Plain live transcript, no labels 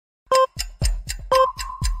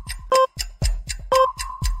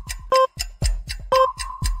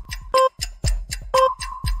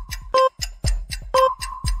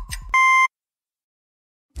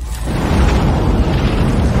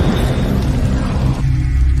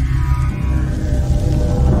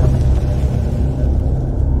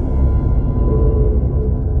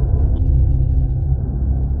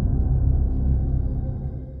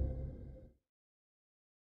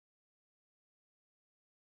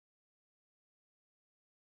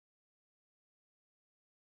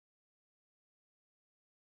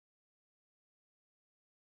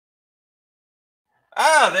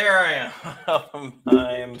There I am.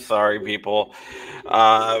 I am sorry, people.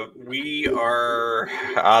 We are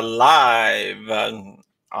live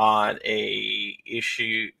on a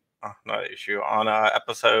issue, not issue, on a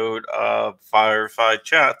episode of Fireside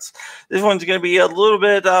Chats. This one's going to be a little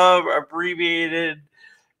bit abbreviated,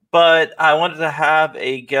 but I wanted to have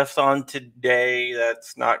a guest on today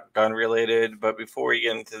that's not gun related. But before we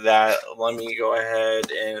get into that, let me go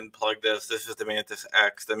ahead and plug this. This is the Mantis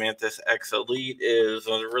X. The Mantis X Elite is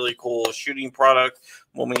a really cool shooting product.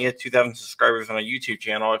 When we hit 2,000 subscribers on our YouTube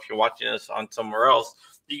channel, if you're watching this on somewhere else,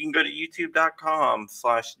 you can go to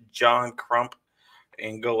youtube.com/John Crump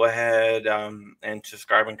and go ahead and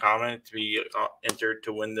subscribe and comment to be entered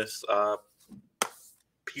to win this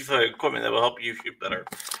piece of equipment that will help you shoot better.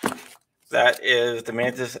 That is the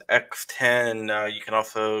Mantis X10. You can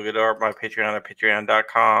also go to my Patreon at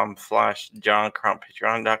patreon.com/John Crump,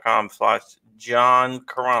 patreon.com/John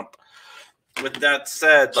Crump. With that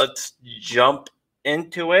said, let's jump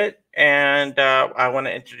into it. And I want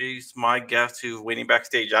to introduce my guest who's waiting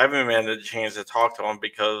backstage. I haven't had a chance to talk to him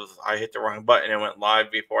because I hit the wrong button and went live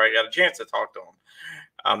before I got a chance to talk to him.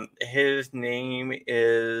 His name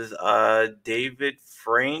is David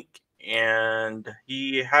Frank, and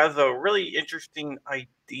he has a really interesting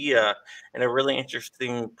idea and a really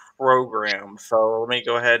interesting program. So let me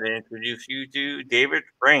go ahead and introduce you to David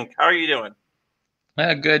Frank. How are you doing?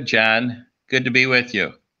 Good, John. Good to be with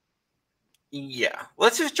you. Yeah,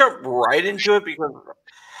 let's just jump right into it because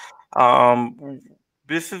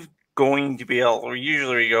this is going to be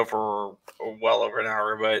usually we go for well over an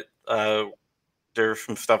hour, but there's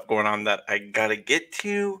some stuff going on that I gotta get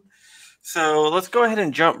to. So let's go ahead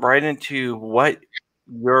and jump right into what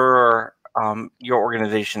your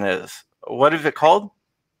organization is. What is it called?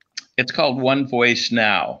 It's called One Voice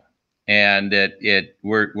Now. And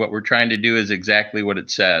what we're trying to do is exactly what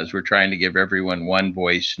it says. We're trying to give everyone one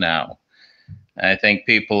voice now. I think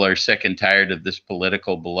people are sick and tired of this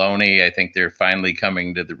political baloney. I think they're finally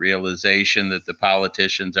coming to the realization that the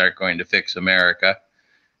politicians aren't going to fix America.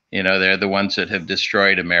 You know, they're the ones that have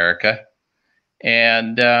destroyed America.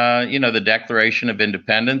 And, the Declaration of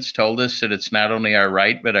Independence told us that it's not only our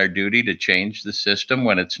right, but our duty to change the system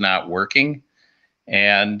when it's not working.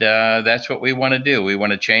 And that's what we want to do. We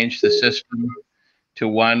want to change the system to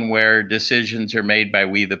one where decisions are made by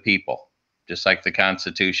we the people, just like the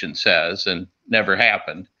Constitution says, and never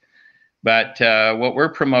happened. But what we're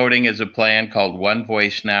promoting is a plan called One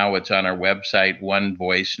Voice Now. It's on our website,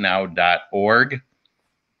 onevoicenow.org.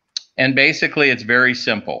 And basically, it's very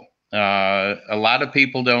simple. A lot of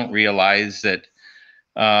people don't realize that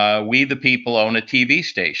we, the people, own a TV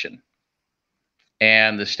station.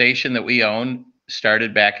 And the station that we own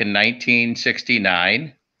started back in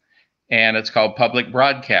 1969, and it's called Public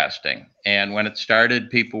Broadcasting. And when it started,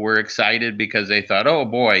 people were excited because they thought, oh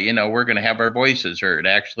boy, we're going to have our voices heard.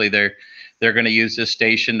 Actually, they're going to use this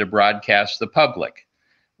station to broadcast the public.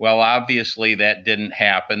 Well, obviously that didn't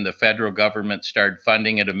happen. The federal government started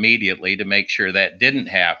funding it immediately to make sure that didn't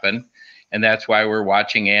happen. And that's why we're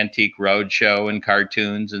watching Antique Roadshow and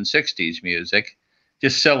cartoons and 60s music,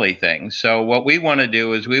 just silly things. So what we want to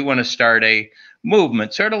do is we want to start a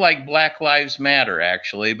movement, sort of like Black Lives Matter,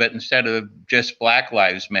 actually, but instead of just Black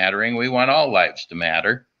Lives Mattering, we want all lives to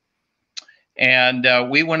matter. And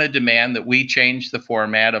we want to demand that we change the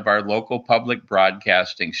format of our local public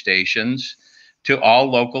broadcasting stations to all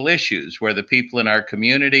local issues where the people in our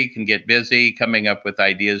community can get busy coming up with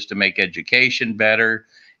ideas to make education better,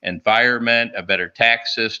 environment, a better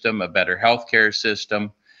tax system, a better healthcare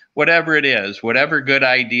system, whatever it is, whatever good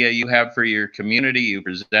idea you have for your community, you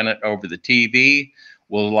present it over the TV.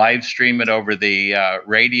 We'll live stream it over the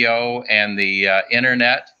radio and the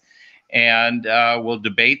internet. And we'll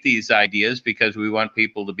debate these ideas because we want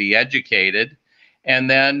people to be educated. And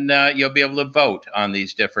then you'll be able to vote on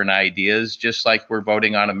these different ideas, just like we're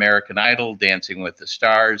voting on American Idol, Dancing with the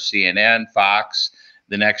Stars, CNN, Fox,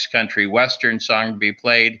 the next country western song to be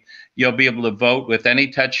played. You'll be able to vote with any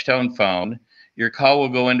touch-tone phone. Your call will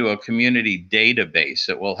go into a community database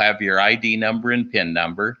that will have your ID number and PIN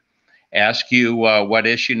number, ask you what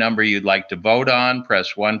issue number you'd like to vote on,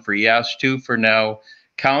 press 1 for yes, 2 for no,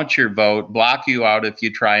 count your vote, block you out if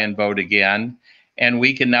you try and vote again. And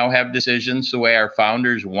we can now have decisions the way our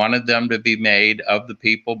founders wanted them to be made, of the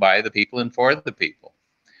people, by the people, and for the people.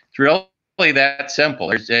 It's really that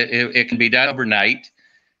simple. It can be done overnight.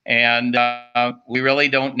 And we really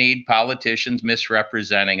don't need politicians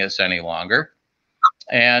misrepresenting us any longer.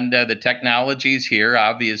 And the technology's here.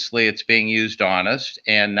 Obviously, it's being used on us.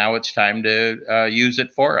 And now it's time to use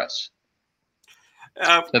it for us.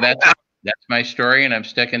 So that's my story, and I'm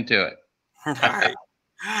sticking to it. Right.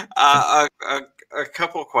 a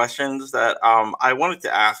couple of questions that I wanted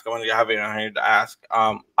to ask. I wanted to have you on here to ask.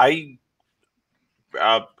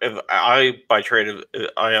 If I by trade,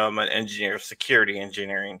 I am an engineer, security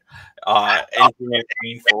engineering,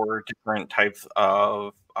 engineering for different types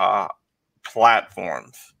of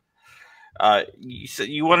platforms. You said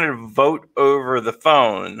you wanted to vote over the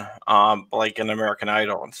phone, like an American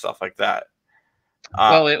Idol and stuff like that.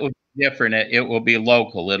 Well, it will be different. It will be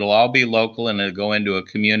local. It'll all be local, and it'll go into a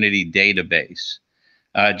community database.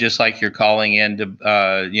 Just like you're calling in to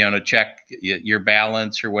to check your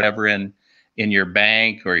balance or whatever in your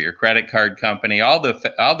bank or your credit card company. All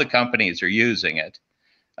the companies are using it,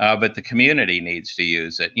 but the community needs to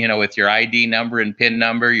use it. With your ID number and PIN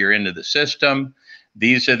number, you're into the system.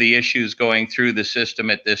 These are the issues going through the system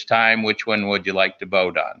at this time. Which one would you like to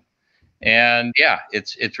vote on? And yeah,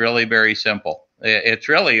 it's really very simple. It's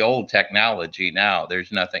really old technology now.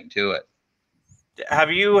 There's nothing to it. Have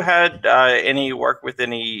you had any work with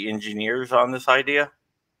any engineers on this idea?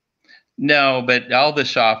 No, but all the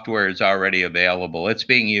software is already available. It's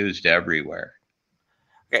being used everywhere.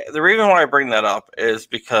 Okay, the reason why I bring that up is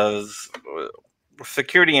because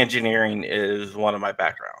security engineering is one of my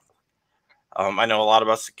backgrounds. I know a lot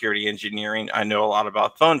about security engineering. I know a lot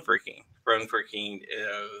about phone phreaking. Phone phreaking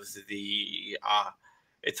is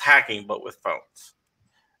it's hacking, but with phones.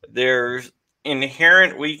 There's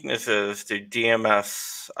inherent weaknesses to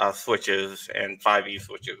DMS switches and 5E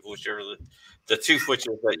switches, which are the two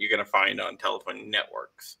switches that you're going to find on telephone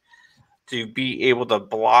networks, to be able to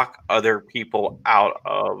block other people out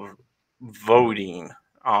of voting,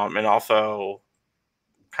 and also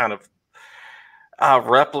kind of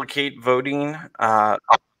replicate voting,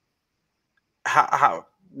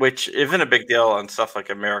 which isn't a big deal on stuff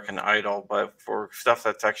like American Idol, but for stuff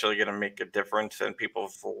that's actually going to make a difference in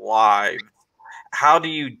people's lives, how do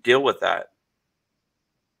you deal with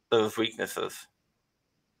those weaknesses?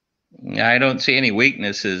 I don't see any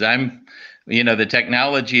weaknesses. The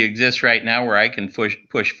technology exists right now where I can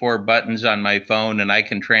push 4 buttons on my phone and I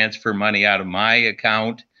can transfer money out of my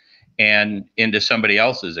account and into somebody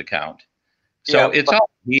else's account. So it's all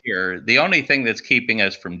here. The only thing that's keeping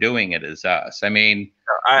us from doing it is us. I mean,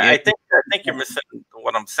 I think you're missing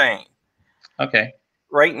what I'm saying. Okay.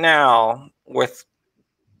 Right now, with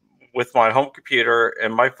my home computer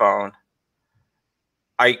and my phone,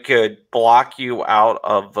 I could block you out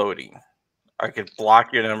of voting. I could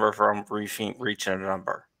block your number from reaching a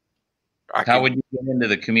number. How would you get into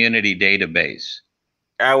the community database?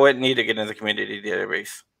 I wouldn't need to get into the community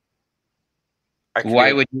database.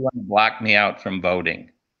 Why would you want to block me out from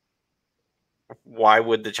voting? Why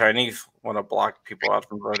would the Chinese want to block people out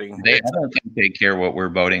from voting? I don't think they care what we're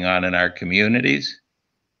voting on in our communities.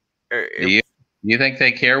 Do you think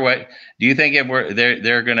they care what? Do you think if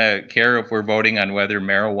they're going to care if we're voting on whether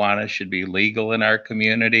marijuana should be legal in our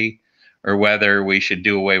community or whether we should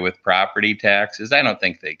do away with property taxes? I don't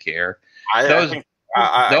think they care. I think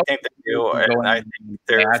they do. And I think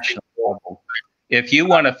they're national. If you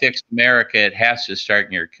want to fix America, it has to start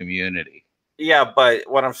in your community. Yeah, but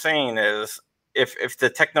what I'm saying is, if the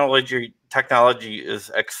technology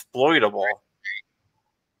is exploitable,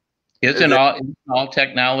 isn't all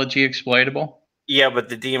technology exploitable? Yeah, but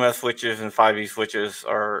the DMS switches and 5E switches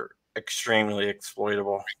are extremely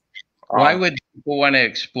exploitable. Why would people want to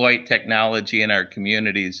exploit technology in our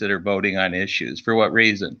communities that are voting on issues? For what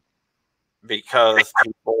reason? Because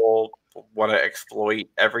people want to exploit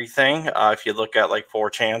everything. If you look at like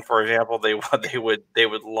 4chan, for example, they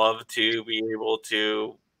would love to be able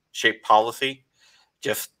to shape policy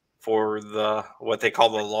just for what they call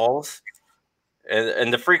the laws.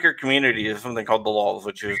 And the phreaker community is something called the laws,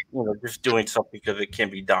 which is just doing something because it can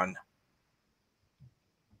be done.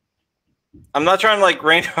 I'm not trying to like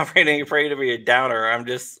rain afraid to be a downer. I'm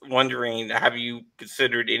just wondering, have you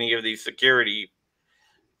considered any of these security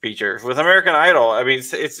features with American Idol? I mean,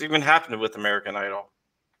 it's even happened with American Idol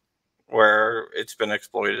where it's been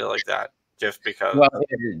exploited like that just because. Well,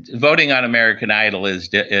 voting on American Idol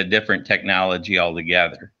is a different technology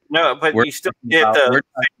altogether. No, but you still get the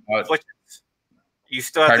switches. You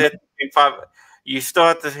still have to hit the same You still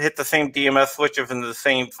have to hit the same DMS switches and the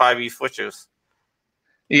same 5E switches.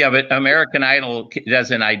 Yeah, but American Idol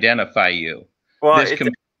doesn't identify you. Well, that's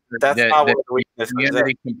not what the weakness is.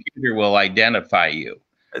 The computer will identify you.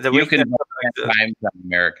 You can vote 10 times on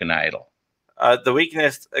American Idol. The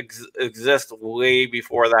weakness exists way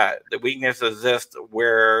before that. The weakness exists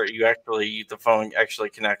where the phone actually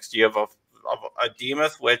connects. You have a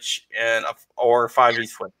DMS switch or 5E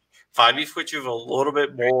switch. 5E switches are a little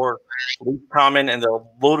bit more common and they're a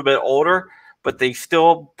little bit older, but they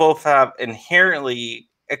still both have inherently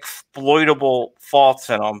exploitable faults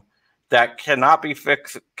in them that cannot be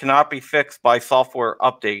fixed by software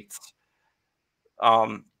updates.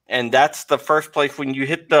 And that's the first place when you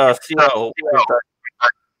hit the CO.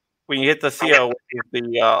 When you hit the CO, which is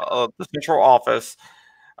the central office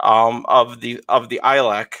of the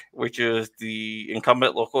ILEC, which is the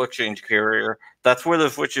incumbent local exchange carrier, that's where the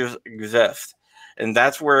switches exist, and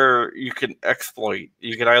that's where you can exploit.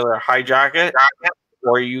 You can either hijack it,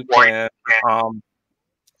 or you can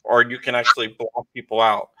actually block people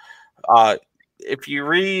out. If you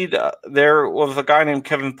read, there was a guy named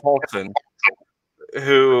Kevin Paulson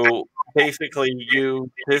who basically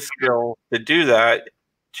used his skill to do that,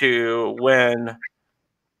 to win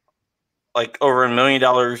like over $1 million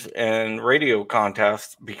in radio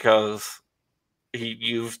contests, because he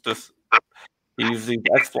used these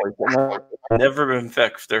exploits. And they've never been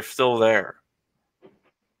fixed. They're still there.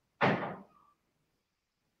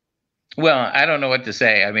 Well, I don't know what to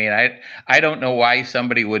say. I mean, I don't know why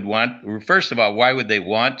somebody would want. First of all, why would they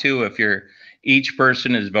want to if each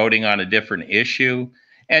person is voting on a different issue?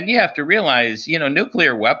 And you have to realize,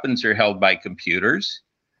 nuclear weapons are held by computers.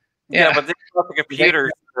 Yeah, but it's not the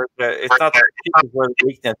computers. It's not the computers where the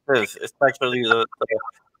weakness is. It's actually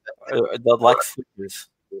the Lex switches.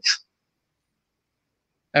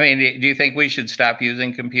 I mean, do you think we should stop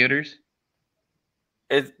using computers?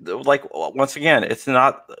 Once again, it's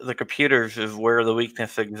not the computers is where the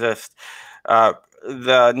weakness exists.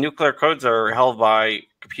 The nuclear codes are held by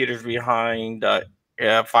computers behind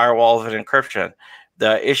firewalls and encryption.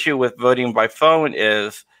 The issue with voting by phone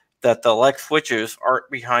is that the Lex switches aren't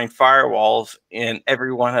behind firewalls, and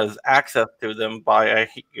everyone has access to them by a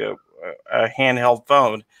handheld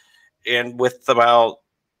phone. And with about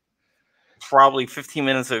probably 15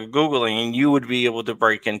 minutes of Googling, you would be able to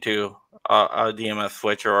break into a DMS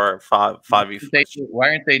switch or a 5E switch. Why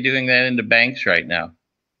aren't they doing that in the banks right now?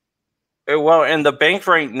 Well, in the bank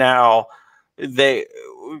right now,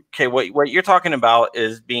 what you're talking about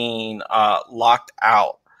is being locked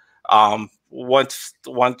out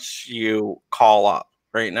once you call up.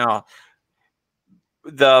 Right now,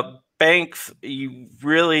 the banks, you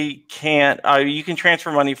really can't. You can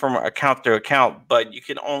transfer money from account to account, but you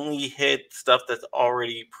can only hit stuff that's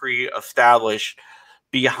already pre-established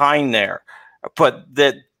behind there. But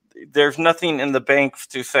there's nothing in the banks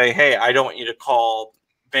to say, hey, I don't want you to call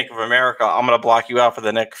Bank of America. I'm going to block you out for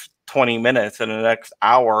the next 20 minutes and the next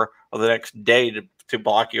hour or the next day to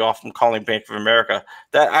block you off from calling Bank of America.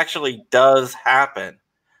 That actually does happen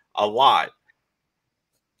a lot.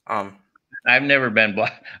 I've never been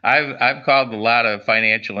blocked. I've called a lot of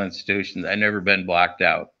financial institutions. I've never been blocked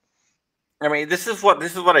out. I mean, this is what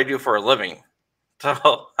I do for a living.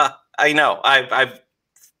 So I know I've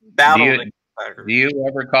battled. Do you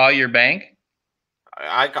ever call your bank?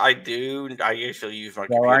 I do. I usually use my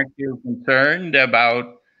computer. Aren't you concerned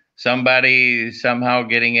about somebody somehow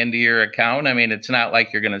getting into your account? I mean, it's not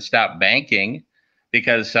like you're going to stop banking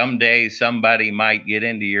because someday somebody might get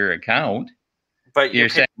into your account. But you're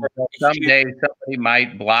saying someday somebody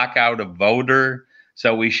might block out a voter,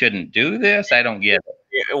 so we shouldn't do this? I don't get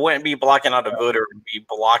it. It wouldn't be blocking out a voter. It would be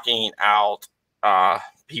blocking out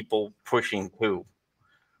people pushing through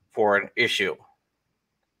for an issue.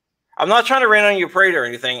 I'm not trying to rain on your parade or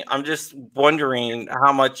anything. I'm just wondering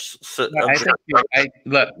how much.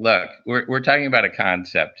 Look. We're talking about a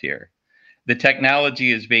concept here. The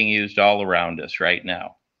technology is being used all around us right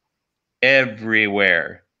now,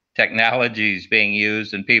 everywhere. Technology is being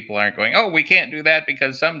used, and people aren't going, oh, we can't do that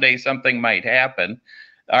because someday something might happen.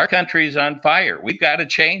 Our country's on fire. We've got to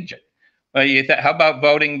change it. Well, how about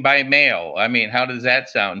voting by mail? I mean, how does that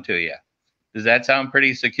sound to you? Does that sound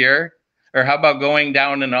pretty secure? Or how about going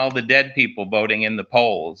down and all the dead people voting in the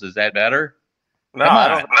polls? Is that better? No, Come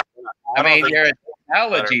on. I mean, you're a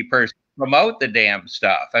technology person. Promote the damn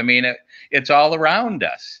stuff. I mean, it's all around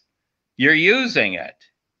us. You're using it.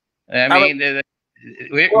 I'm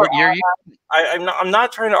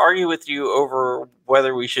not trying to argue with you over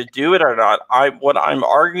whether we should do it or not. I'm not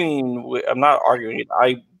arguing.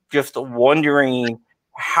 I'm just wondering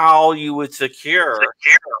how you would secure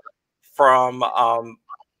from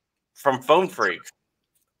phone freaks.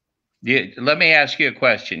 Let me ask you a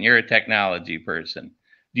question. You're a technology person.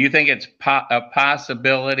 Do you think it's a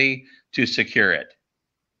possibility to secure it?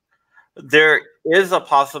 There is a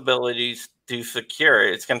possibility to secure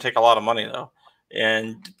it. It's going to take a lot of money, though.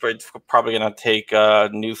 And it's probably going to take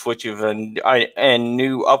new switches and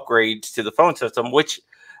new upgrades to the phone system, which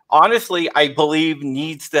honestly I believe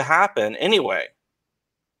needs to happen anyway.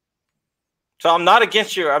 So I'm not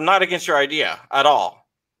against your idea at all.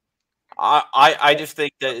 I just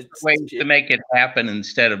think that it's ways to make it happen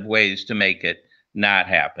instead of ways to make it not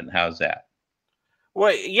happen. How's that?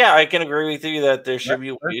 Well, yeah, I can agree with you that there should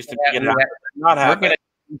be ways to be not We're have going it.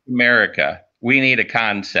 to America. We need a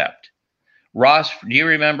concept. Ross, do you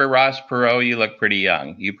remember Ross Perot? You look pretty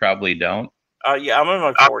young. You probably don't. Yeah, I'm in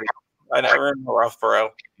my 40s. I remember Ross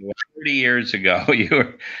Perot. 30 years ago,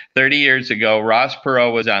 30 years ago, Ross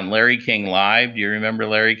Perot was on Larry King Live. Do you remember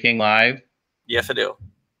Larry King Live? Yes, I do.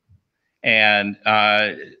 And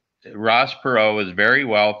Ross Perot was very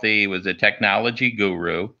wealthy. He was a technology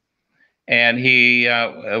guru. And he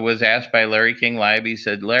was asked by Larry King Live. He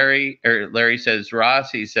said, Larry says,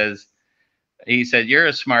 Ross, he said, you're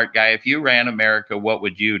a smart guy. If you ran America, what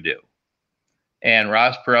would you do? And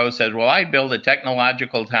Ross Perot said, well, I'd build a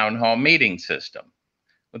technological town hall meeting system.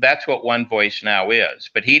 Well, that's what One Voice Now is.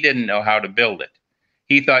 But he didn't know how to build it.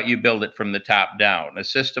 He thought you build it from the top down. A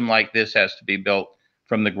system like this has to be built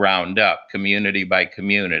from the ground up, community by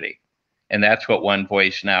community. And that's what One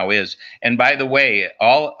Voice Now is. And by the way,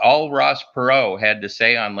 all Ross Perot had to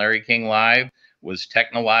say on Larry King Live was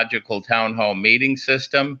technological town hall meeting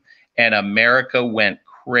system, and America went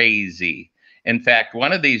crazy. In fact,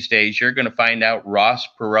 one of these days, you're going to find out Ross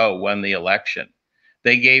Perot won the election.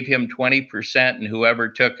 They gave him 20%, and whoever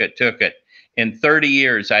took it, took it. In 30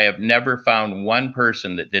 years, I have never found one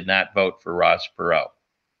person that did not vote for Ross Perot.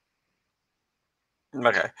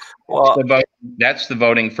 Okay. Well, that's the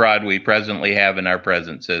voting fraud we presently have in our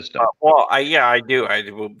present system. Well, I do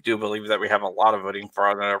believe that we have a lot of voting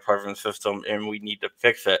fraud in our present system, and we need to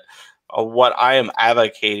fix it. What I am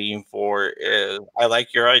advocating for is, I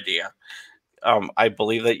like your idea. I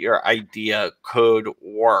believe that your idea could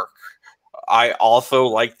work. I also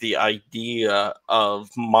like the idea of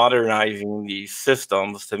modernizing these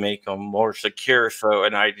systems to make them more secure. So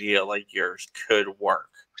an idea like yours could work.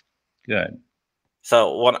 Good.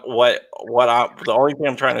 So the only thing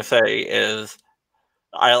I'm trying to say is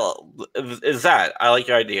I like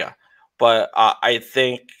your idea, but I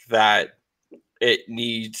think that it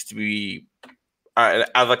needs to be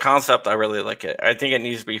as a concept. I really like it. I think it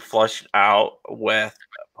needs to be flushed out with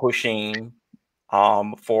pushing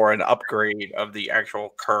for an upgrade of the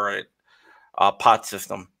actual current POT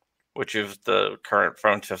system, which is the current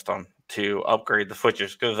phone system, to upgrade the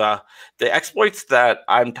switches, because the exploits that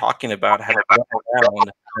I'm talking about have been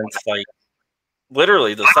around since like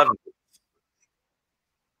literally the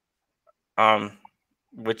 70s,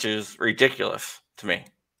 which is ridiculous to me.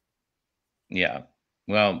 Yeah.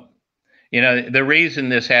 Well, the reason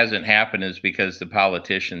this hasn't happened is because the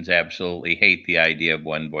politicians absolutely hate the idea of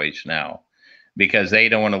One Voice Now, because they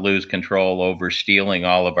don't want to lose control over stealing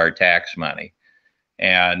all of our tax money.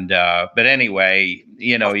 And but anyway,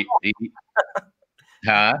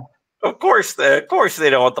 huh? Of course they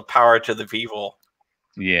don't want the power to the people.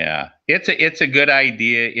 Yeah, it's a good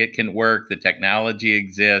idea. It can work. The technology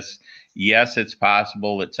exists. Yes, it's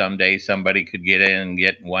possible that someday somebody could get in and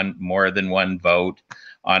get more than one vote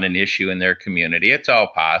on an issue in their community. It's all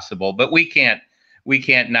possible, but we can't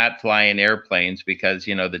not fly in airplanes, because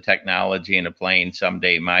the technology in a plane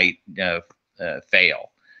someday might fail.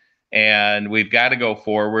 And we've got to go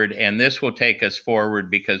forward, and this will take us forward,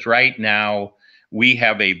 because right now we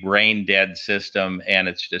have a brain dead system, and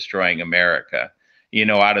it's destroying America.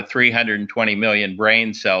 Out of 320 million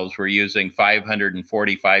brain cells, we're using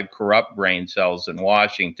 545 corrupt brain cells in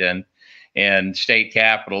Washington. And state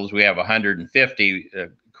capitals, we have 150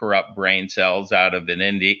 corrupt brain cells. Out of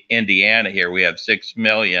Indiana here, we have 6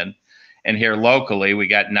 million. And here locally, we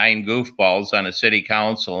got 9 goofballs on a city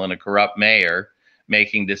council and a corrupt mayor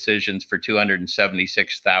making decisions for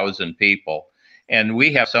 276,000 people. And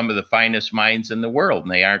we have some of the finest minds in the world,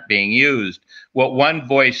 and they aren't being used. What One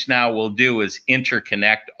Voice Now will do is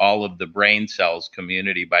interconnect all of the brain cells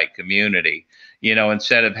community by community.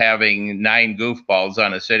 Instead of having 9 goofballs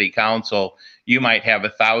on a city council, you might have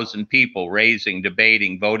 1,000 people raising,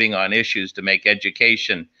 debating, voting on issues to make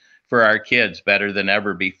education for our kids better than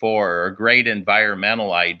ever before, or great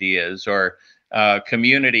environmental ideas, or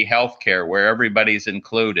community health care where everybody's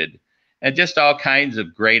included. And just all kinds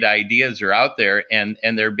of great ideas are out there, and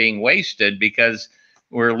they're being wasted because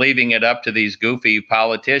we're leaving it up to these goofy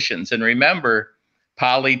politicians. And remember,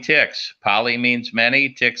 politics. Poly means many,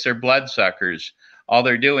 ticks are bloodsuckers. All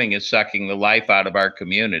they're doing is sucking the life out of our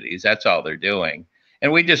communities. That's all they're doing.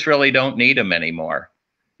 And we just really don't need them anymore.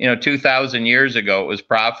 2,000 years ago, it was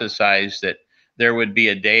prophesized that there would be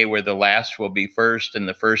a day where the last will be first and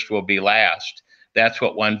the first will be last. That's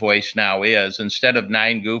what One Voice Now is. Instead of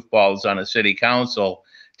 9 goofballs on a city council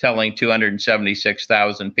telling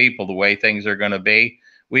 276,000 people the way things are going to be,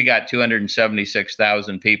 we got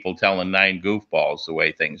 276,000 people telling 9 goofballs the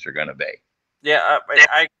way things are going to be. Yeah,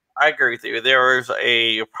 I agree with you. There was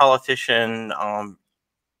a politician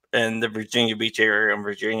in the Virginia Beach area in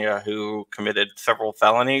Virginia who committed several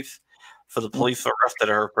felonies. For the police arrested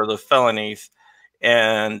her for the felonies,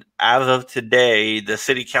 and as of today, the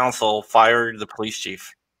city council fired the police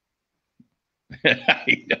chief.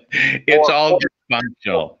 It's all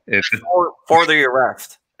dysfunctional. For the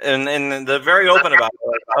arrest, and they're very open about it.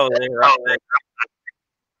 Like, oh, they arrested,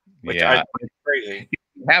 which Yeah. I think is crazy.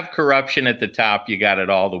 Have corruption at the top, you got it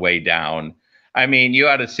all the way down. I mean, you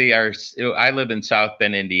ought to see I live in South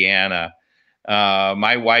Bend, Indiana.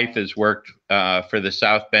 My wife has worked for the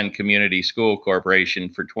South Bend Community School Corporation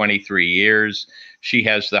for 23 years. She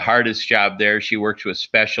has the hardest job there. She works with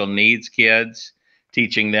special needs kids,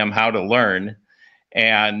 teaching them how to learn.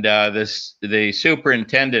 And the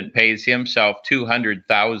superintendent pays himself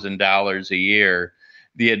 $200,000 a year.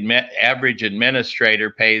 The average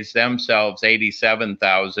administrator pays themselves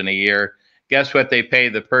 $87,000 a year. Guess what they pay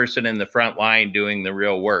the person in the front line doing the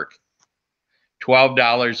real work?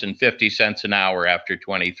 $12.50 an hour after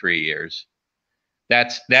 23 years.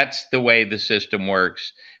 That's the way the system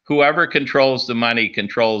works. Whoever controls the money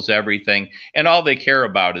controls everything, and all they care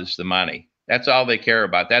about is the money. That's all they care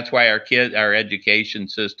about. That's why our education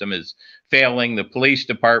system is failing. The police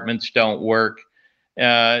departments don't work.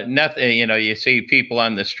 Nothing, you see people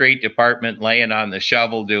on the street department laying on the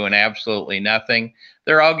shovel doing absolutely nothing.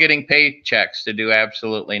 They're all getting paychecks to do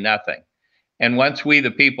absolutely nothing. And once we, the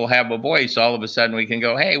people, have a voice, all of a sudden we can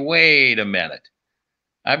go, hey, wait a minute.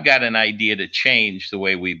 I've got an idea to change the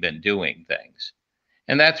way we've been doing things.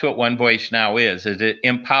 And that's what One Voice Now is it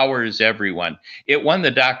empowers everyone. It won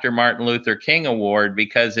the Dr. Martin Luther King Award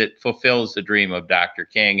because it fulfills the dream of Dr.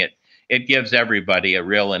 King. It gives everybody a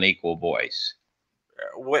real and equal voice.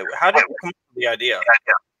 Wait, how did you come up with the idea?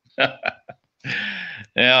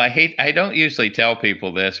 I don't usually tell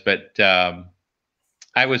people this, but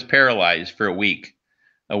I was paralyzed for a week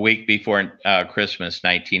before Christmas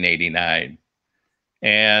 1989.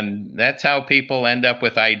 And that's how people end up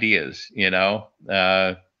with ideas, and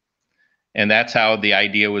that's how the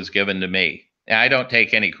idea was given to me. And I don't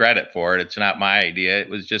take any credit for it. It's not my idea. It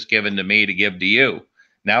was just given to me to give to you.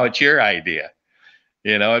 Now it's your idea.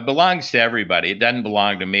 It belongs to everybody. It doesn't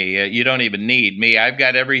belong to me. You don't even need me. I've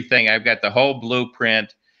got everything. I've got the whole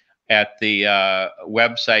blueprint at the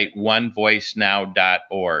website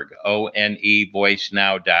onevoicenow.org,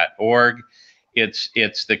 ONEvoicenow.org.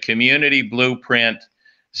 It's the community blueprint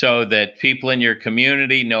so that people in your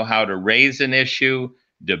community know how to raise an issue,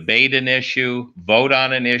 debate an issue, vote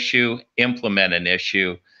on an issue, implement an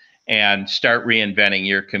issue, and start reinventing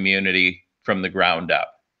your community from the ground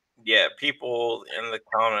up. Yeah, people in the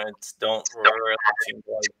comments don't really seem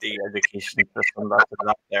to like the education system that's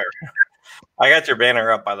out there. I got your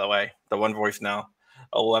banner up, by the way, the One Voice Now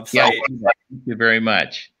website. Yeah, thank you very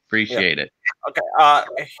much. Appreciate it. Okay.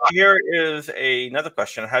 Here is another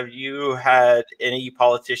question. Have you had any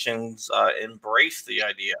politicians embrace the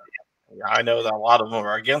idea? I know that a lot of them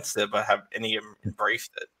are against it, but have any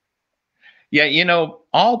embraced it? Yeah,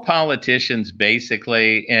 all politicians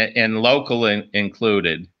basically, and local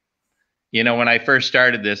included, when I first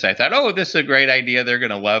started this, I thought, oh, this is a great idea. They're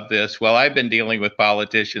going to love this. Well, I've been dealing with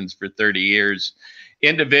politicians for 30 years.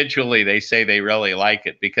 Individually, they say they really like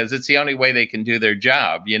it because it's the only way they can do their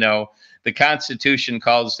job. The Constitution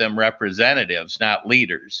calls them representatives, not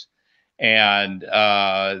leaders. And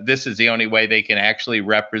this is the only way they can actually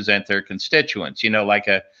represent their constituents. Like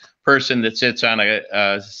a person that sits on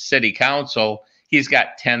a city council, he's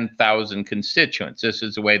got 10,000 constituents. This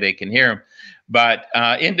is the way they can hear him. But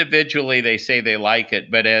individually, they say they like it.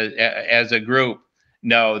 But as a group,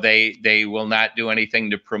 no, they will not do anything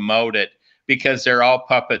to promote it because they're all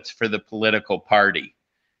puppets for the political party.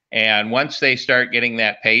 And once they start getting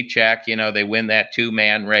that paycheck, they win that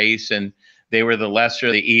two-man race and they were the lesser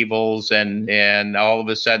of the evils. And all of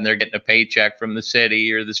a sudden they're getting a paycheck from the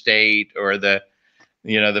city or the state or the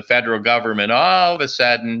federal government. All of a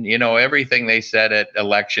sudden, everything they said at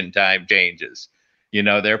election time changes.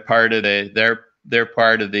 They're part of they're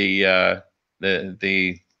part of the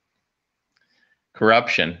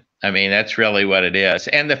corruption. I mean, that's really what it is.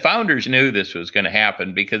 And the founders knew this was going to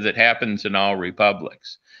happen because it happens in all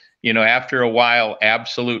republics. After a while,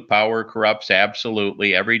 absolute power corrupts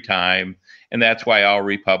absolutely every time. And that's why all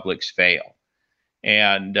republics fail.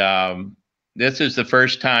 And this is the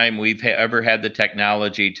first time we've ever had the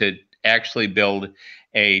technology to actually build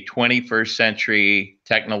a 21st century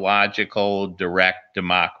technological direct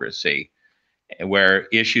democracy where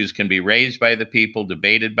issues can be raised by the people,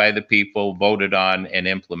 debated by the people, voted on, and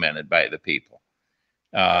implemented by the people.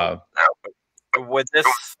 Would this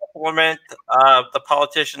supplement the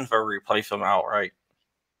politicians or replace them outright?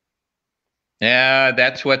 Yeah,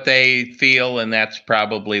 that's what they feel, and that's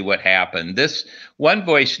probably what happened. This One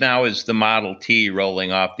Voice Now is the Model T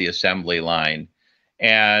rolling off the assembly line.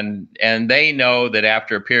 And they know that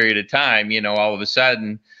after a period of time, all of a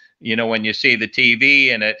sudden, when you see the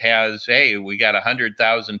TV and it has, hey, we got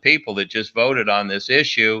 100,000 people that just voted on this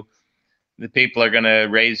issue, the people are going to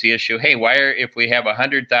raise the issue. Hey, if we have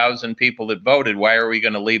 100,000 people that voted, why are we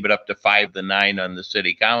going to leave it up to 5 to 9 on the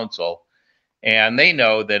city council? And they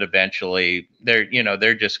know that eventually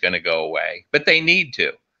they're just going to go away, but they need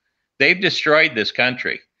to. They've destroyed this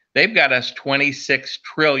country. They've got us $26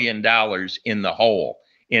 trillion in the hole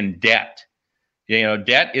in debt.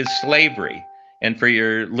 Debt is slavery. And for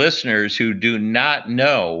your listeners who do not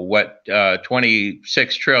know what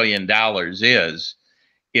 $26 trillion is,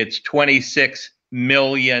 it's 26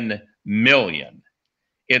 million million.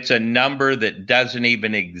 It's a number that doesn't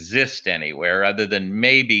even exist anywhere other than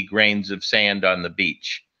maybe grains of sand on the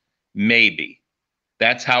beach. Maybe.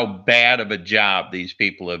 That's how bad of a job these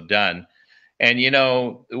people have done. And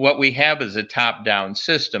what we have is a top-down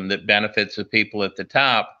system that benefits the people at the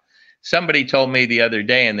top. Somebody told me the other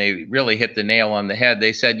day, and they really hit the nail on the head.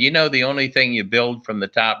 They said, the only thing you build from the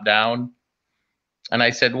top down? And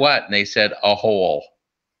I said, what? And they said, a hole.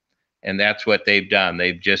 And that's what they've done.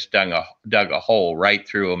 They've just dug a hole right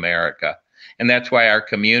through America. And that's why our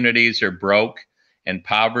communities are broke, and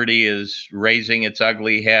poverty is raising its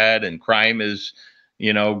ugly head, and crime is,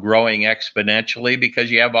 growing exponentially, because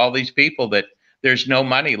you have all these people that there's no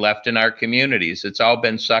money left in our communities. It's all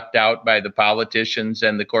been sucked out by the politicians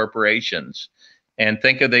and the corporations. And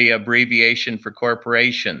think of the abbreviation for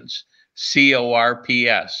corporations,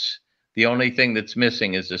 CORPS. The only thing that's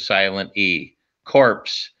missing is the silent E.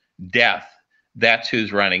 Corpse. Death. That's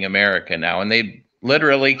who's running America now. And they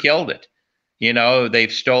literally killed it.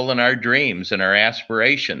 They've stolen our dreams and our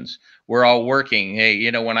aspirations. We're all working.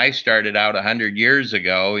 Hey, when I started out 100 years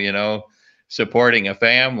ago, supporting a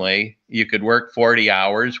family, you could work 40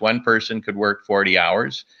 hours. One person could work 40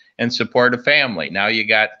 hours and support a family. Now you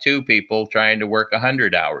got two people trying to work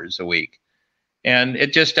 100 hours a week. And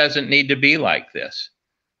it just doesn't need to be like this.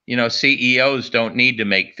 CEOs don't need to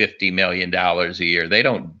make $50 million a year. They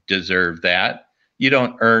don't deserve that. You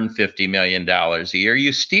don't earn $50 million a year.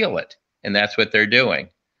 You steal it. And that's what they're doing.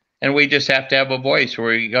 And we just have to have a voice where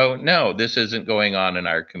we go, no, this isn't going on in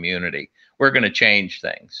our community. We're going to change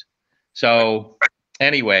things. So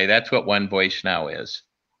anyway, that's what One Voice Now is.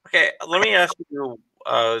 Okay, let me ask you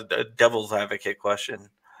a devil's advocate question.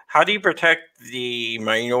 How do you protect the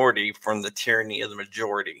minority from the tyranny of the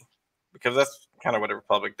majority? Because that's kind of what a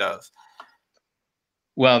republic does.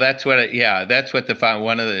 Well, that's what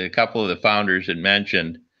a couple of the founders had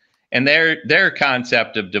mentioned, and their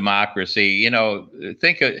concept of democracy.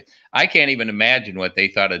 I can't even imagine what they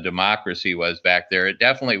thought a democracy was back there. It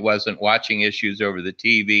definitely wasn't watching issues over the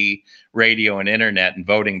TV, radio, and internet and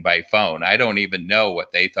voting by phone. I don't even know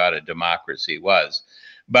what they thought a democracy was.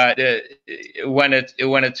 But when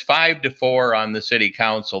it's 5-4 on the city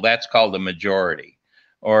council, that's called a majority.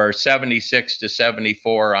 Or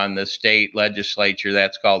 76-74 on the state legislature,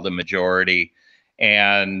 that's called a majority.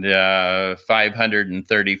 And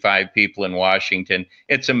 535 people in Washington,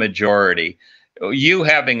 it's a majority. You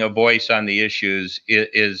having a voice on the issues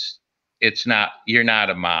you're not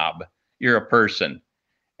a mob, you're a person.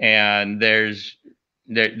 And there's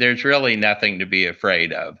really nothing to be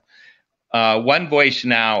afraid of. One Voice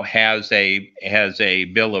Now has a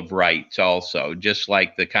Bill of Rights also, just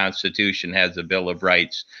like the Constitution has a Bill of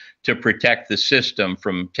Rights to protect the system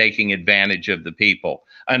from taking advantage of the people.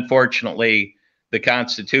 Unfortunately, the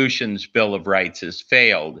Constitution's Bill of Rights has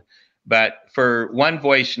failed. But for One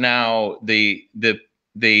Voice Now, the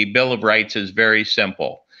Bill of Rights is very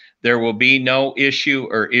simple. There will be no issue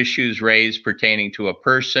or issues raised pertaining to a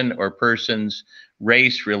person or persons'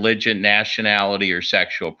 race, religion, nationality, or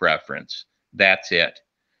sexual preference. That's it.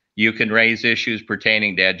 You can raise issues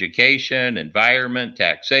pertaining to education, environment,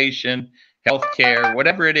 taxation, healthcare,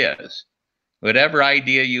 whatever it is. Whatever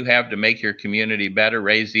idea you have to make your community better,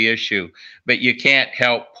 raise the issue. But you can't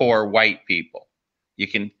help poor white people. You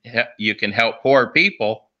can help poor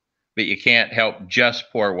people, but you can't help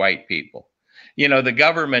just poor white people. The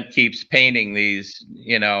government keeps painting these,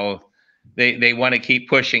 they want to keep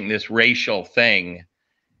pushing this racial thing.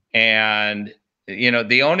 And,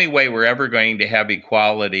 the only way we're ever going to have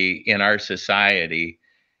equality in our society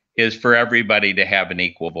is for everybody to have an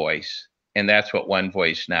equal voice. And that's what One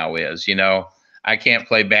Voice Now is. I can't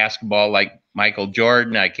play basketball like Michael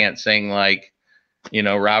Jordan. I can't sing like,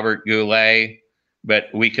 Robert Goulet, but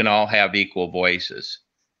we can all have equal voices.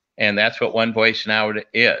 And that's what One Voice Now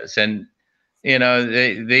is. And,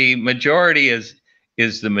 the majority is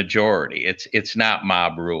is the majority. It's not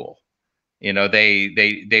mob rule. You know,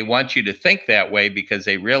 they want you to think that way because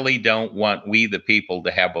they really don't want we the people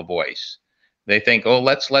to have a voice. They think, oh,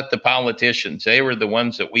 let's let the politicians, they were the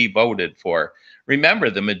ones that we voted for. Remember,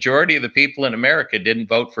 the majority of the people in America didn't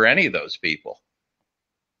vote for any of those people.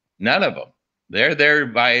 None of them. They're there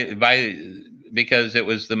because it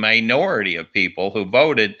was the minority of people who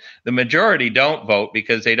voted. The majority don't vote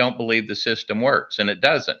because they don't believe the system works, and it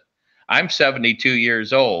doesn't. I'm 72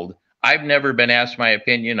 years old. I've never been asked my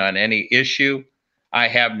opinion on any issue. I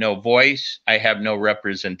have no voice. I have no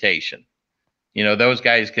representation. You know, those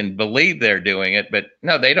guys can believe they're doing it, but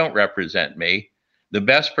no, they don't represent me. The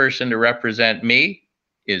best person to represent me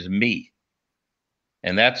is me.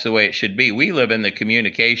 And that's the way it should be. We live in the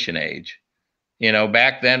communication age. You know,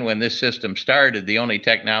 back then when this system started, the only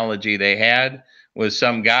technology they had was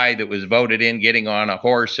some guy that was voted in getting on a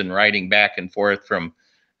horse and riding back and forth from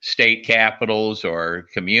state capitals or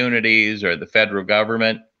communities or the federal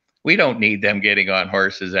government. We don't need them getting on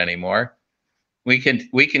horses anymore. We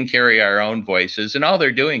can carry our own voices, and all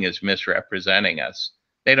they're doing is misrepresenting us.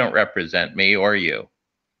 They don't represent me or you.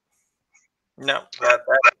 No, that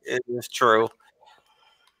is true.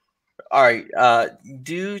 All right.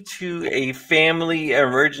 Due to a family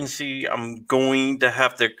emergency, I'm going to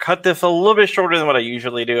have to cut this a little bit shorter than what I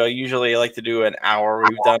usually do. I usually like to do an hour.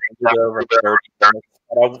 We've done a little over 30 minutes.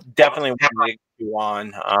 But I definitely want to get you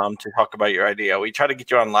on to talk about your idea. We tried to get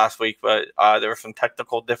you on last week, but there were some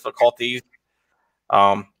technical difficulties.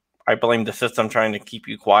 I blame the system trying to keep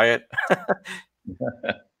you quiet.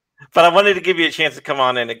 But I wanted to give you a chance to come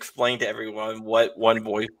on and explain to everyone what One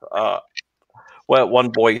Voice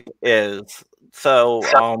is. So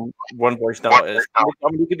One Voice now is. I'm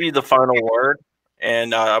going to give you the final word,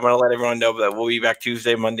 and I'm going to let everyone know that we'll be back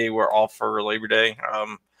Tuesday, Monday. We're off for Labor Day,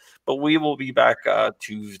 but we will be back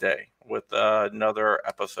Tuesday with another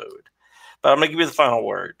episode. But I'm going to give you the final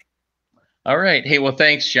word. All right. Hey, well,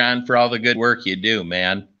 thanks, John, for all the good work you do,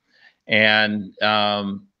 man. And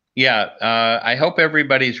I hope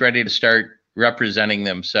everybody's ready to start representing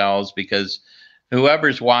themselves, because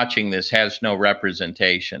whoever's watching this has no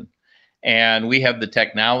representation. And we have the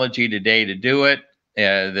technology today to do it.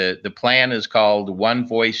 The plan is called One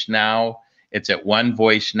Voice Now. It's at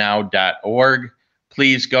onevoicenow.org.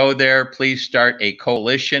 Please go there. Please start a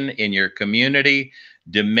coalition in your community.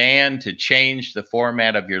 Demand to change the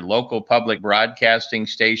format of your local public broadcasting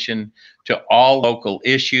station to all local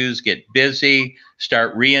issues. Get busy.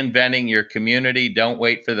 Start reinventing your community. Don't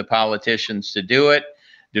wait for the politicians to do it.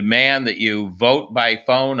 Demand that you vote by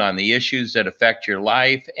phone on the issues that affect your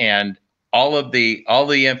life, and all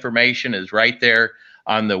the information is right there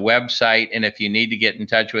on the website. And if you need to get in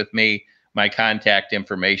touch with me, my contact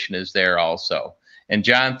information is there also. And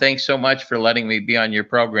John, thanks so much for letting me be on your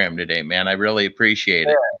program today, man. I really appreciate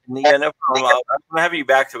it. Yeah, no problem. I'm going to have you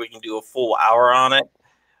back so we can do a full hour on it.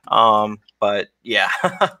 But yeah.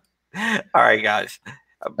 All right, guys.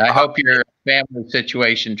 I hope your family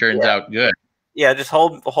situation turns out good. Yeah, just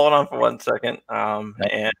hold on for 1 second.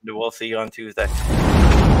 And we'll see you on Tuesday.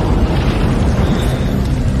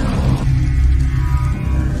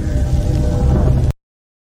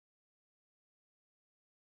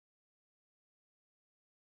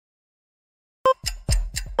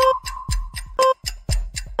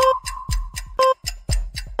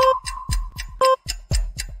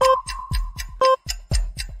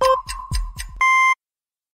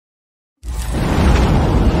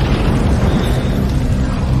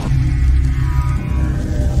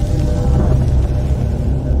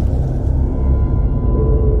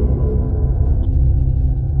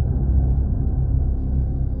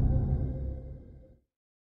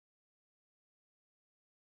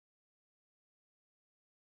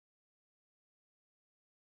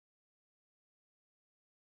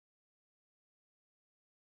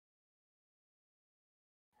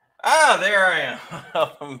 There I am.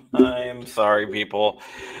 I am sorry, people.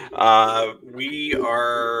 We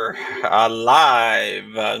are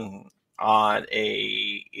live on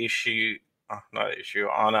a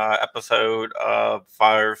episode of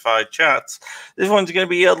Fireside Chats. This one's going to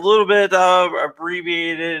be a little bit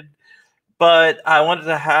abbreviated, but I wanted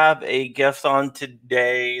to have a guest on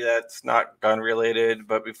today that's not gun related.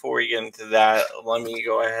 But before we get into that, let me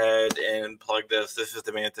go ahead and plug this. This is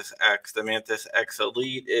the Mantis X. The Mantis X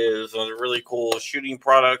Elite is a really cool shooting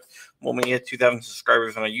product. When we hit 2,000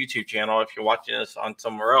 subscribers on a YouTube channel, if you're watching this on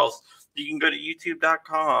somewhere else, you can go to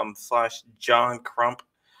youtube.com/John Crump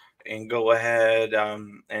and go ahead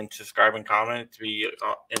and subscribe and comment to be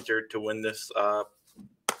entered to win this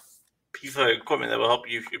piece of equipment that will help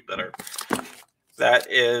you shoot better. That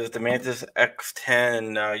is the Mantis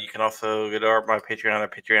X10. You can also go to my Patreon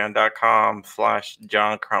at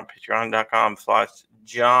patreon.com/John Crump,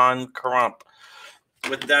 patreon.com/John Crump.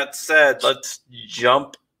 With that said, let's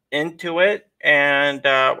jump into it. And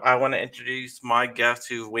I want to introduce my guest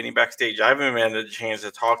who's waiting backstage. I haven't had a chance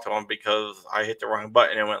to talk to him because I hit the wrong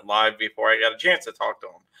button and went live before I got a chance to talk to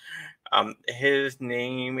him. His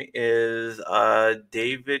name is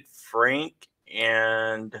David Frank,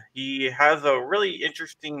 and he has a really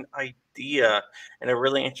interesting idea and a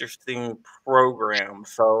really interesting program.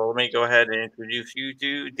 So let me go ahead and introduce you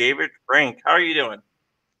to David Frank. How are you doing?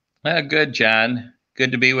 Good, John.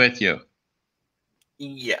 Good to be with you.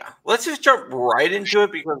 Yeah, let's just jump right into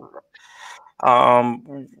it because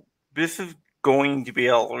this is going to be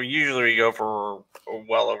usually we go for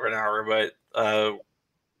well over an hour, but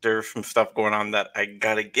there's some stuff going on that I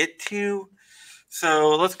gotta get to.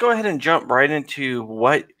 So let's go ahead and jump right into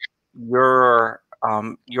what your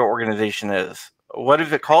organization is. What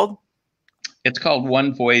is it called? It's called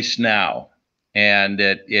One Voice Now. And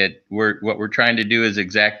what we're trying to do is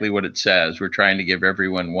exactly what it says. We're trying to give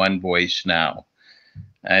everyone one voice now.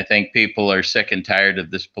 I think people are sick and tired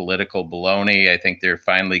of this political baloney. I think they're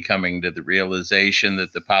finally coming to the realization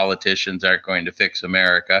that the politicians aren't going to fix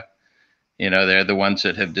America. You know, they're the ones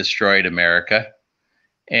that have destroyed America.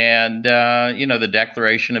 And, the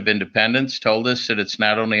Declaration of Independence told us that it's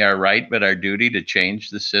not only our right, but our duty to change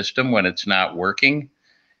the system when it's not working.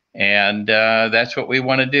 And that's what we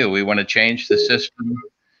want to do. We want to change the system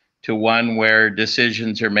to one where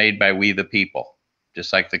decisions are made by we the people,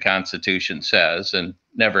 just like the Constitution says, and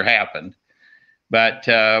never happened. But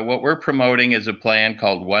what we're promoting is a plan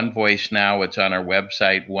called One Voice Now. It's on our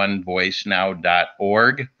website,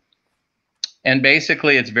 onevoicenow.org. And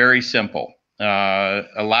basically, it's very simple. A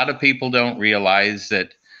lot of people don't realize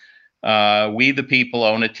that we the people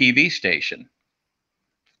own a TV station.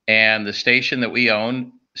 And the station that we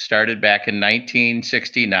own started back in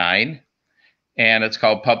 1969, and it's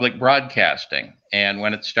called Public Broadcasting. And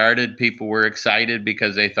when it started, people were excited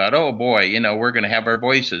because they thought, oh boy, we're going to have our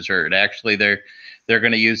voices heard. Actually, they're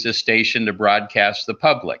going to use this station to broadcast the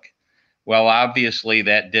public. Well, obviously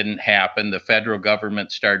that didn't happen. The federal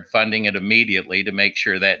government started funding it immediately to make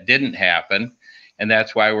sure that didn't happen. And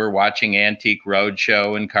that's why we're watching Antique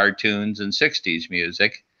Roadshow and cartoons and 60s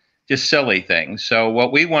music, just silly things. So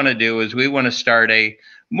what we want to do is we want to start a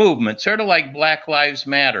movement, sort of like Black Lives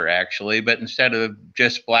Matter, actually, but instead of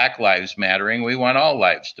just Black Lives Mattering, we want all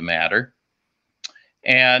lives to matter.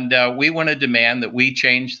 And we want to demand that we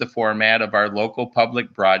change the format of our local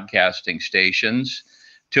public broadcasting stations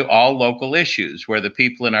to all local issues where the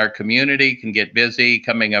people in our community can get busy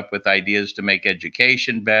coming up with ideas to make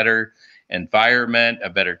education better, environment, a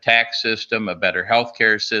better tax system, a better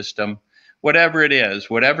healthcare system. Whatever it is,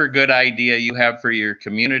 whatever good idea you have for your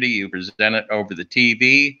community, you present it over the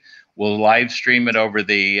TV. We'll live stream it over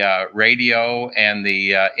the radio and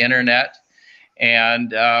the internet.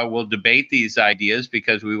 And we'll debate these ideas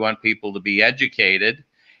because we want people to be educated.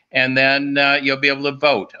 And then you'll be able to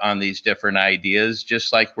vote on these different ideas,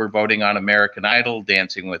 just like we're voting on American Idol,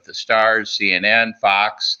 Dancing with the Stars, CNN,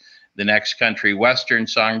 Fox, the next country western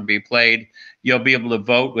song to be played. You'll be able to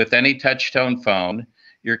vote with any touch-tone phone.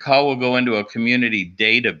 Your call will go into a community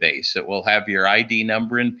database that will have your ID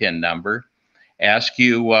number and PIN number, ask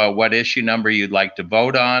you what issue number you'd like to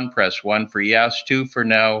vote on, press 1 for yes, 2 for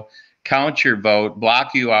no, count your vote,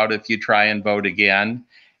 block you out if you try and vote again,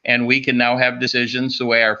 and we can now have decisions the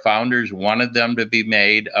way our founders wanted them to be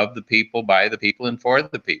made, of the people, by the people, and for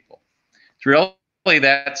the people. It's really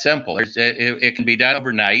that simple. It can be done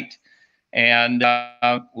overnight, and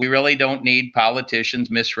we really don't need politicians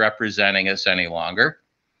misrepresenting us any longer.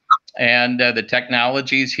 And the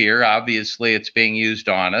technology's here. Obviously, it's being used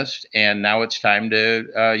on us, and now it's time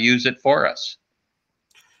to use it for us.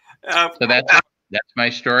 So that's my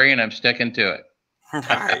story, and I'm sticking to it.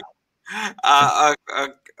 Right.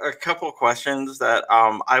 A couple of questions that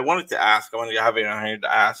I wanted to ask. I wanted to have you on here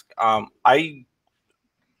to ask. I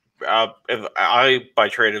by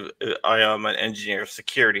trade, I am an engineer,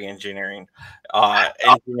 security engineering,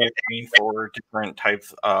 engineering for different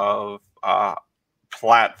types of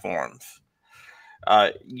platforms.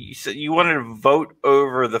 You said you wanted to vote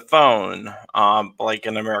over the phone, like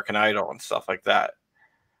an American Idol and stuff like that.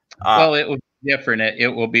 Well, it will be different. It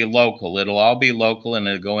will be local. It'll all be local, and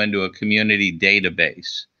it'll go into a community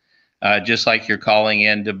database. Just like you're calling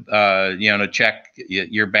in to, to check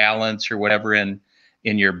your balance or whatever in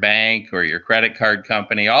your bank or your credit card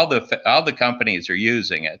company. All the companies are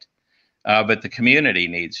using it, but the community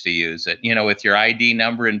needs to use it. With your ID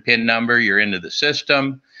number and PIN number, you're into the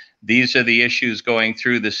system. these are the issues going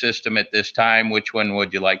through the system at this time. Which one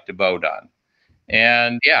would you like to vote on?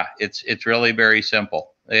 And yeah, it's really very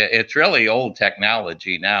simple. It's really old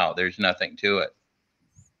technology now. There's nothing to it.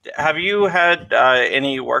 Have you had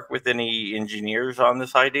any work with any engineers on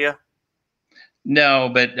this idea? No,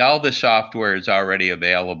 but all the software is already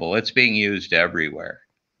available. It's being used everywhere.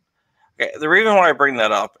 Okay, the reason why I bring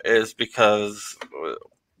that up is because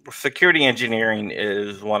security engineering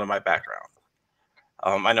is one of my backgrounds.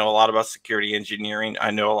 I know a lot about security engineering. I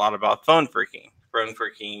know a lot about phone phreaking. Phone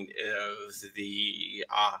phreaking is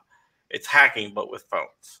it's hacking, but with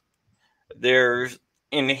phones. There's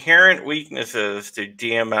inherent weaknesses to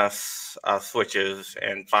DMS switches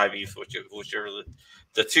and 5E switches, which are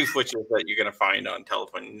the two switches that you're going to find on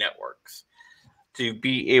telephone networks, to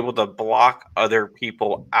be able to block other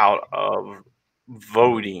people out of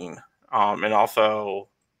voting, and also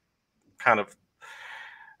kind of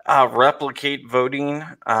replicate voting,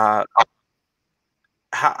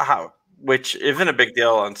 which isn't a big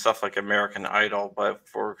deal on stuff like American Idol, but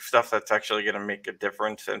for stuff that's actually going to make a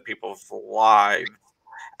difference in people's lives,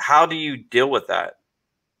 how do you deal with that?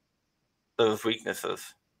 Those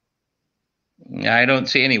weaknesses? I don't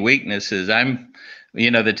see any weaknesses.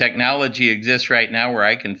 The technology exists right now where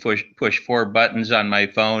I can push 4 buttons on my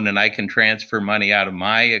phone and I can transfer money out of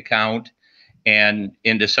my account and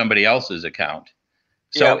into somebody else's account.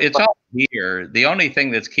 So it's all here. The only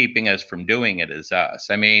thing that's keeping us from doing it is us.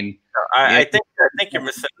 I mean, I think you're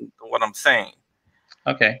missing what I'm saying.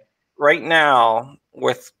 Okay. Right now,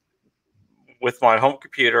 with my home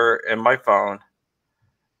computer and my phone,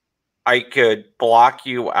 I could block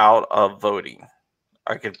you out of voting.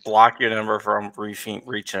 I could block your number from reaching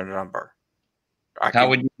a number. How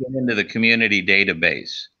would you get into the community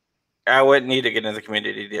database? I wouldn't need to get into the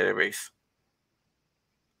community database.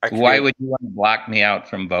 Why would you want to block me out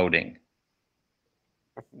from voting?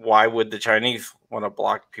 Why would the Chinese want to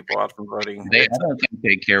block people out from voting? I don't think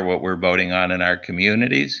they care what we're voting on in our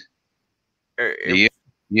communities. Do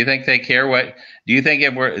you think they care do you think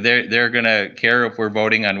if they're going to care if we're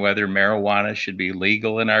voting on whether marijuana should be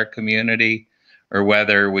legal in our community or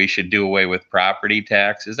whether we should do away with property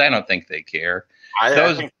taxes? I don't think they care. I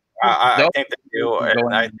think they do.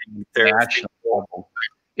 And I think they're national.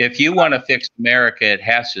 If you want to fix America, it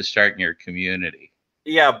has to start in your community.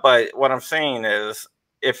 Yeah, but what I'm saying is,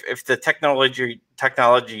 if the technology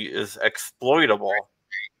is exploitable,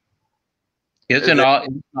 isn't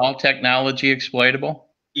all technology exploitable?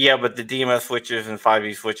 Yeah, but the DMS switches and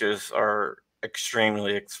 5E switches are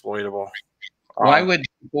extremely exploitable. Why would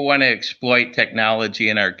people want to exploit technology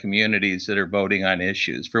in our communities that are voting on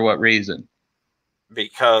issues? For what reason?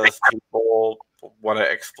 Because people want to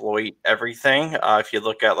exploit everything. If you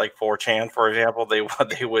look at like 4chan, for example, they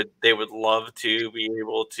would love to be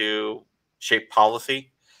able to shape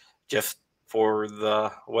policy just for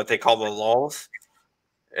what they call the laws.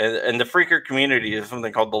 And the phreaker community is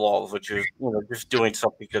something called the laws, which is just doing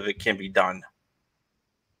stuff because it can be done.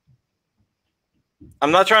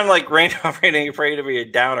 I'm not trying to like rain any parade to be a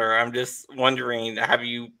downer. I'm just wondering, have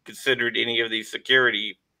you considered any of these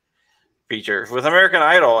security features with American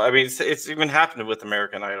Idol? I mean, it's even happened with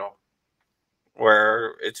American Idol,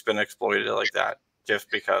 where it's been exploited like that just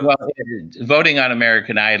because. Well, voting on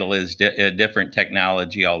American Idol is a different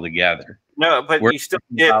technology altogether. No, but you still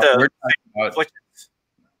get the switches.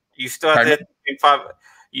 You still have to hit the same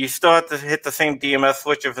You still have to hit the same DMS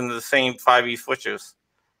switches and the same 5E switches.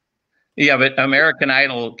 Yeah, but American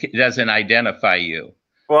Idol doesn't identify you.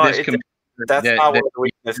 Well, that's not what the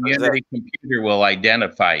weakness is. The community computer will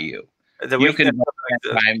identify you. You can vote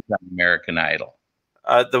times on American Idol.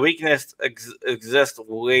 The weakness exists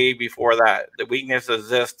way before that. The weakness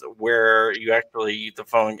exists where the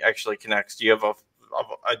phone actually connects. You have a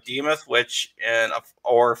DMS switch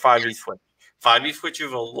or 5E switch. 5E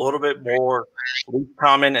switches are a little bit more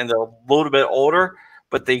common and they're a little bit older,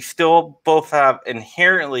 but they still both have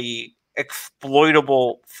inherently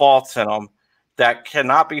exploitable faults in them that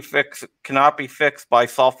cannot be fixed by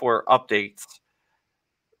software updates.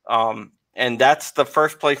 And that's the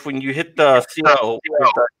first place when you hit the CO.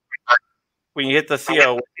 When you hit the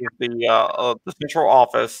CO, which is the central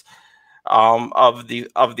office of the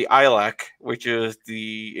ILEC, which is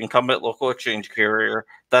the incumbent local exchange carrier,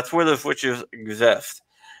 that's where the switches exist,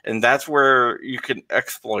 and that's where you can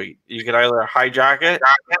exploit. You can either hijack it,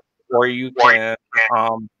 or you can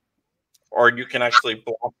actually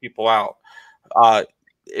block people out.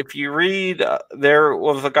 If you read, there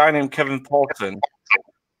was a guy named Kevin Paulson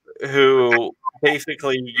who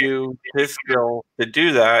basically used his skill to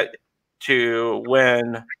do that, to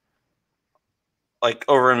win like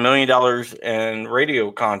over $1 million in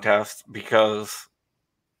radio contests, because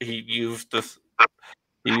he used this.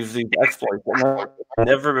 He used these exploits, and they've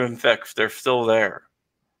never been fixed. They're still there.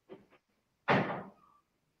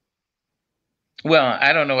 Well,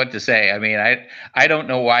 I don't know what to say. I mean, I don't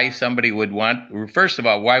know why somebody would want. First of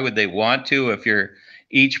all, why would they want to if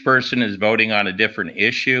each person is voting on a different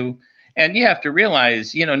issue? And you have to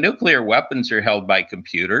realize, nuclear weapons are held by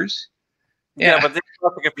computers. Yeah, but it's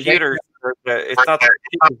not the computers. It's not the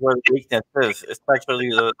computers where the weakness is. It's actually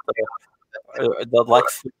the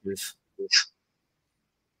Lex switches.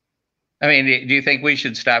 I mean, do you think we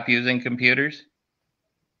should stop using computers?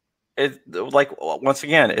 Once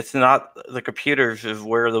again, it's not the computers is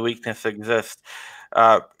where the weakness exists.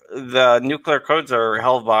 The nuclear codes are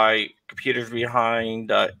held by computers behind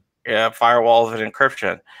firewalls and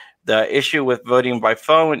encryption. The issue with voting by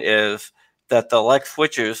phone is that the Lex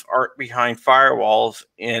switches aren't behind firewalls,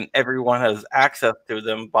 and everyone has access to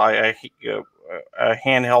them by a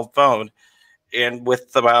handheld phone. And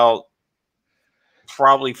with about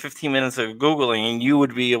probably 15 minutes of Googling, you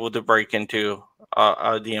would be able to break into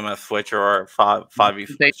a DMS switch or a 5E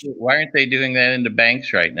switch. Why aren't they doing that in the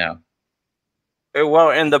banks right now?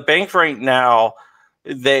 Well, in the bank right now,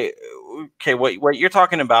 what you're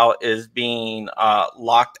talking about is being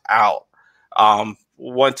locked out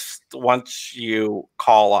once you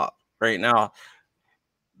call up. Right now,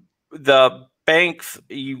 the banks,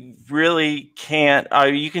 you really can't.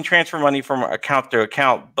 You can transfer money from account to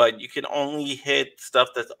account, but you can only hit stuff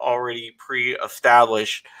that's already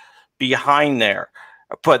pre-established behind there.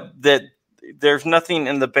 But there's nothing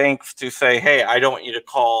in the banks to say, hey, I don't want you to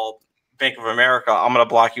call Bank of America. I'm going to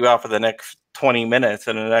block you out for the next 20 minutes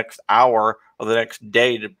and the next hour or the next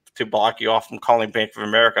day to block you off from calling Bank of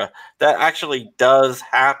America. That actually does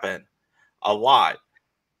happen a lot.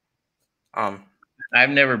 I've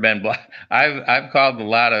never been blocked. I've called a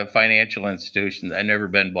lot of financial institutions. I've never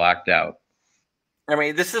been blocked out. I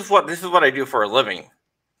mean, this is what I do for a living.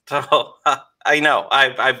 So I know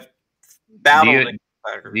I've battled.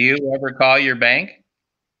 Do you ever call your bank?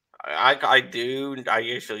 I do. I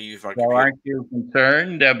usually use my computer. Well, aren't you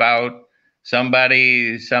concerned about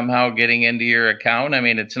somebody somehow getting into your account? I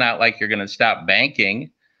mean, it's not like you're going to stop banking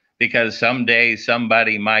because someday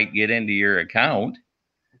somebody might get into your account.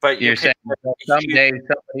 But you're saying someday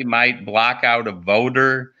somebody might block out a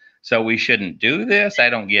voter, so we shouldn't do this? I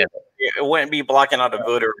don't get it. It wouldn't be blocking out a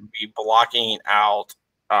voter. It would be blocking out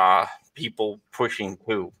people pushing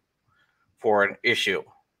for an issue.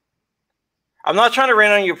 I'm not trying to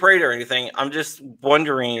rain on your parade or anything. I'm just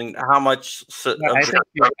wondering how much.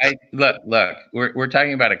 Look. We're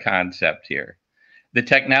talking about a concept here. The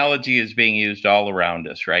technology is being used all around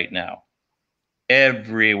us right now,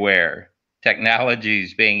 everywhere. Technology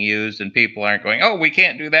is being used, and people aren't going, oh, we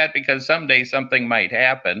can't do that because someday something might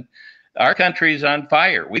happen. Our country's on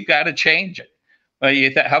fire. We've got to change it.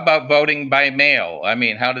 How about voting by mail? I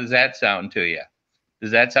mean, how does that sound to you? Does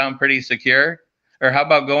that sound pretty secure? Or how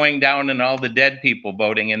about going down and all the dead people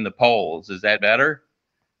voting in the polls? Is that better?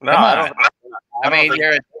 No, I don't. I mean,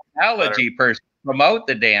 you're a technology person. Promote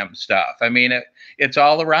the damn stuff. I mean, it's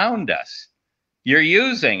all around us. You're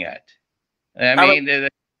using it. I'm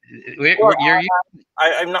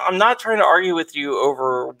not trying to argue with you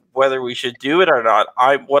over whether we should do it or not.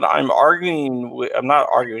 I'm not arguing.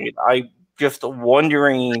 I'm just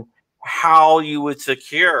wondering how you would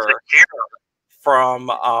secure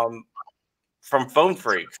from phone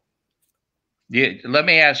freaks. Let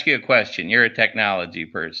me ask you a question. You're a technology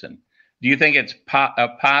person. Do you think it's a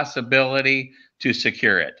possibility to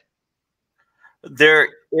secure it? There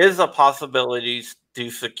is a possibility to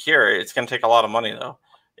secure it. It's going to take a lot of money, though.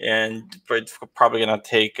 And it's probably going to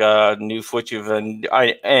take new switches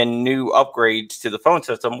and new upgrades to the phone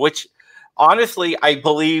system, which honestly I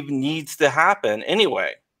believe needs to happen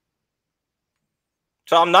anyway.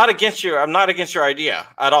 So I'm not against your idea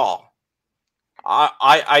at all.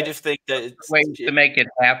 I just think that it's ways to make it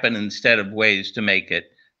happen instead of ways to make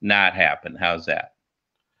it not happen. How's that?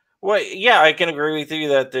 Well, yeah, I can agree with you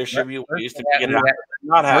that there should be ways to make it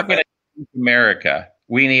not happen. America,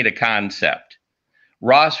 we need a concept.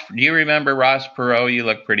 Ross, do you remember Ross Perot? You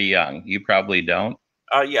look pretty young. You probably don't.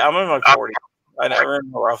 Yeah, I'm in my 40s. I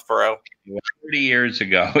remember Ross Perot. 30 years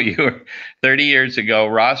ago, 30 years ago,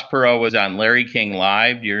 Ross Perot was on Larry King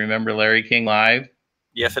Live. Do you remember Larry King Live?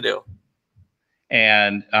 Yes, I do.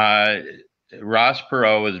 And Ross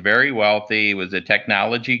Perot was very wealthy. He was a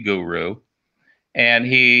technology guru. And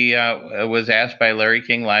he was asked by Larry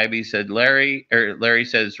King Live. He said, Larry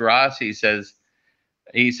says, Ross, he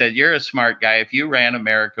said, you're a smart guy. If you ran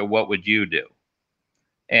America, what would you do?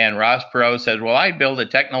 And Ross Perot said, well, I'd build a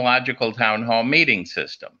technological town hall meeting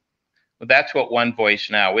system. Well, that's what One Voice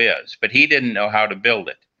Now is. But he didn't know how to build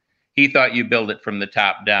it. He thought you build it from the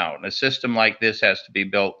top down. A system like this has to be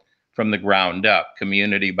built from the ground up,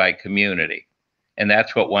 community by community. And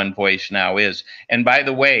that's what One Voice Now is. And by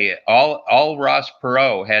the way, all Ross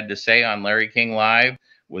Perot had to say on Larry King Live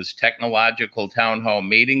was technological town hall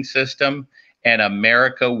meeting system, and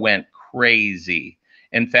America went crazy.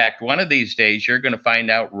 In fact, one of these days, you're going to find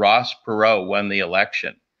out Ross Perot won the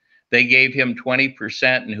election. They gave him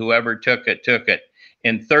 20%, and whoever took it, took it.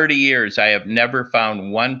 In 30 years, I have never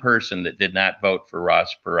found one person that did not vote for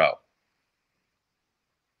Ross Perot.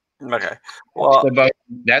 Okay. Well,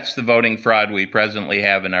 that's the voting fraud we presently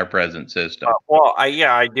have in our present system.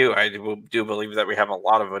 I do believe that we have a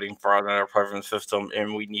lot of voting fraud in our present system,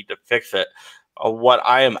 and we need to fix it. What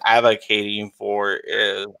I am advocating for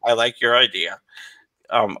is, I like your idea.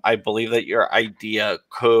 I believe that your idea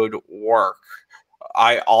could work.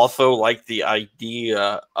 I also like the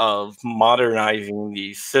idea of modernizing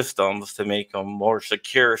these systems to make them more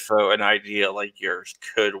secure, so an idea like yours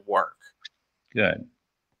could work. Good.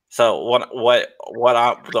 So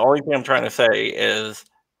the only thing I'm trying to say is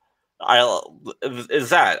I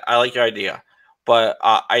like your idea, but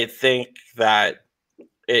I think that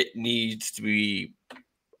it needs to be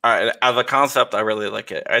as a concept. I really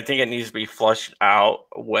like it. I think it needs to be flushed out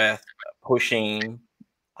with pushing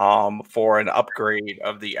for an upgrade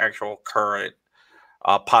of the actual current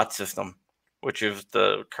POT system, which is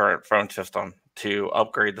the current phone system, to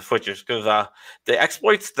upgrade the switches, because the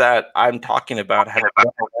exploits that I'm talking about have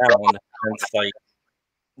been around since like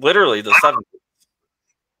literally the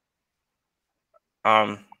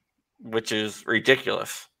 70s, which is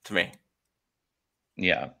ridiculous to me.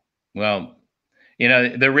 Yeah. Well,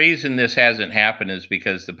 the reason this hasn't happened is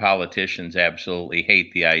because the politicians absolutely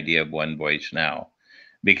hate the idea of One Voice Now,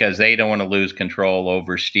 because they don't want to lose control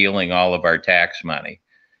over stealing all of our tax money.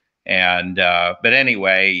 And but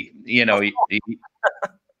anyway,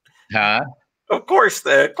 huh? Of course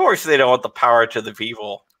they don't want the power to the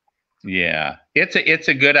people. Yeah, it's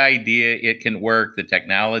a good idea. It can work. The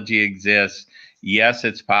technology exists. Yes,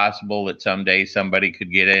 it's possible that someday somebody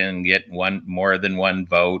could get in and get more than one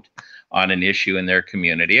vote on an issue in their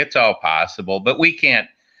community. It's all possible, but we can't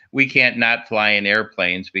not fly in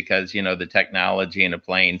airplanes, because the technology in a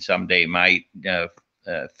plane someday might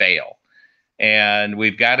fail. And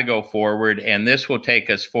we've got to go forward, and this will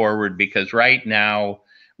take us forward, because right now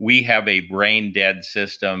we have a brain dead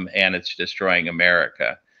system, and it's destroying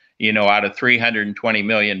America. Out of 320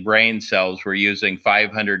 million brain cells, we're using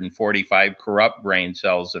 545 corrupt brain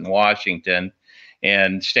cells in Washington.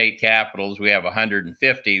 In state capitals, we have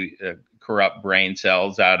 150 corrupt brain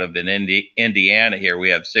cells. Out of Indiana here, we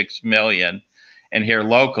have 6 million. And here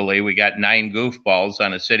locally, we got 9 goofballs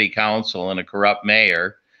on a city council and a corrupt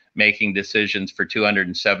mayor making decisions for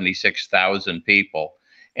 276,000 people.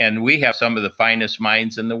 And we have some of the finest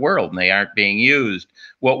minds in the world, and they aren't being used.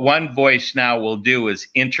 What One Voice Now will do is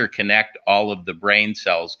interconnect all of the brain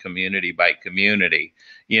cells community by community.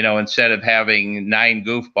 Instead of having 9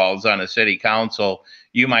 goofballs on a city council,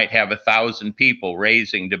 you might have 1,000 people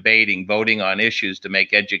raising, debating, voting on issues to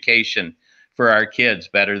make education for our kids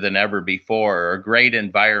better than ever before, or great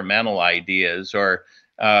environmental ideas, or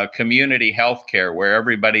community healthcare where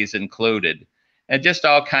everybody's included. And just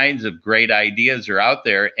all kinds of great ideas are out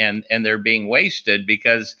there, and they're being wasted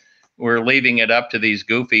because we're leaving it up to these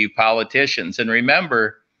goofy politicians. And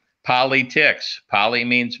remember, politics. Poly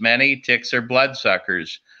means many, ticks are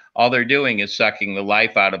bloodsuckers. All they're doing is sucking the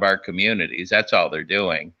life out of our communities. That's all they're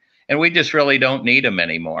doing. And we just really don't need them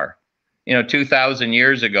anymore. 2,000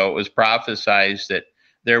 years ago, it was prophesized that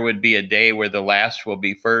there would be a day where the last will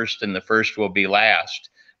be first and the first will be last.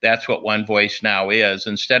 That's what One Voice Now is.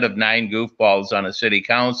 Instead of 9 goofballs on a city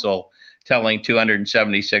council telling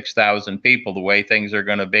 276,000 people the way things are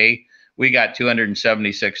going to be, we got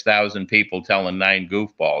 276,000 people telling 9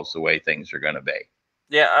 goofballs the way things are going to be.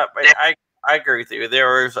 Yeah, I agree with you.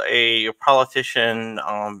 There was a politician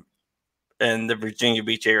in the Virginia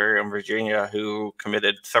Beach area in Virginia who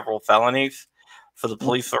committed several felonies. So the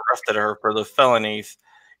police arrested her for the felonies.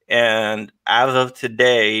 And as of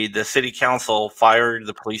today, the city council fired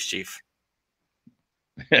the police chief.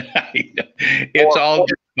 It's all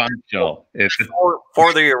dysfunctional.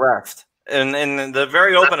 For the arrest. And they're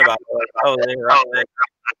very open about it. Oh, they arrested.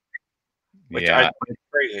 Which I think is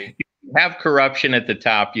crazy. Have corruption at the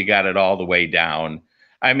top, you got it all the way down.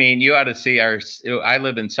 I mean, you ought to see I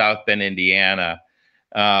live in South Bend, Indiana.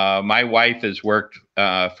 My wife has worked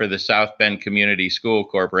for the South Bend Community School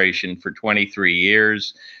Corporation for 23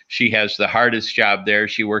 years. She has the hardest job there.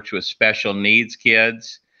 She works with special needs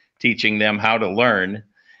kids, teaching them how to learn.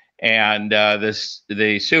 And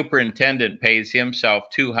the superintendent pays himself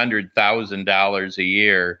 $200,000 a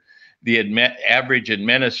year the average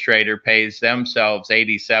administrator pays themselves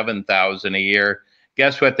 $87,000 a year.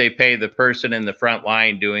 Guess what they pay the person in the front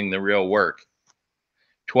line doing the real work?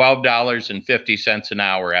 $12.50 an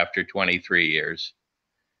hour after 23 years.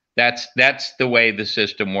 That's the way the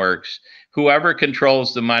system works. Whoever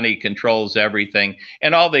controls the money controls everything,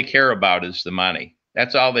 and all they care about is the money.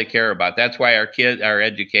 That's all they care about. That's why our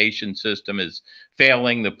education system is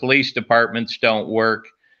failing. The police departments don't work.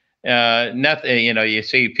 Nothing, you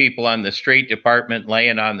see people on the street department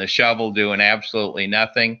laying on the shovel doing absolutely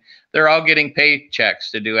nothing. They're all getting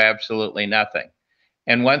paychecks to do absolutely nothing.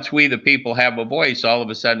 And once we, the people, have a voice, all of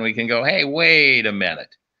a sudden we can go, hey, wait a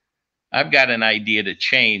minute. I've got an idea to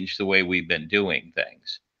change the way we've been doing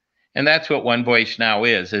things. And that's what One Voice Now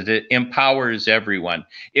is it empowers everyone.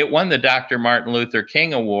 It won the Dr. Martin Luther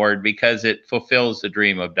King Award because it fulfills the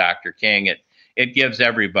dream of Dr. King. It gives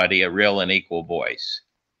everybody a real and equal voice.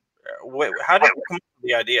 Wait, how did you come up with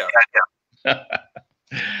the idea?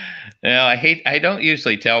 Well, I don't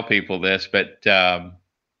usually tell people this, but I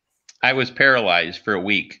was paralyzed for a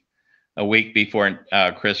week before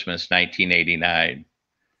Christmas 1989.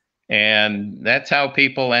 And that's how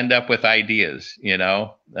people end up with ideas, and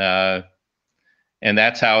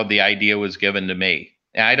that's how the idea was given to me.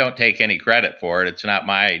 And I don't take any credit for it. It's not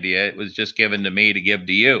my idea. It was just given to me to give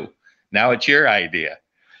to you. Now it's your idea.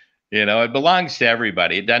 It belongs to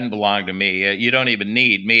everybody. It doesn't belong to me. You don't even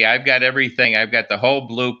need me. I've got everything. I've got the whole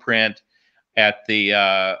blueprint at the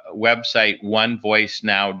website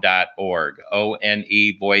onevoicenow.org,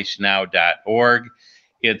 ONEvoicenow.org.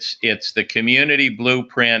 It's the community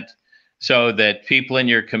blueprint so that people in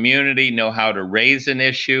your community know how to raise an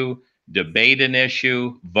issue, debate an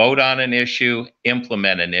issue, vote on an issue,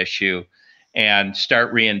 implement an issue, and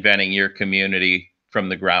start reinventing your community from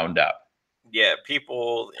the ground up. Yeah,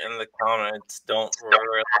 people in the comments don't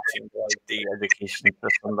really seem to like the education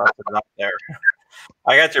system that's out there.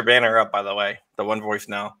 I got your banner up, by the way, the One Voice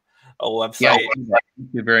Now website. Yeah, thank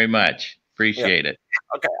you very much. Appreciate it.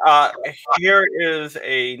 Okay. Here is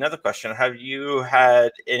another question. Have you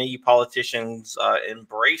had any politicians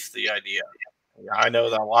embrace the idea? I know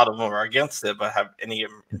that a lot of them are against it, but have any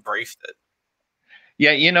embraced it?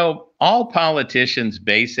 Yeah, all politicians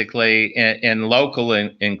basically, and local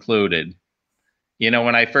included,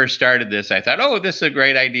 when I first started this, I thought, oh, this is a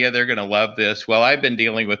great idea. They're going to love this. Well, I've been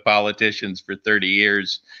dealing with politicians for 30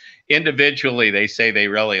 years. Individually, they say they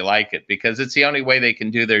really like it because it's the only way they can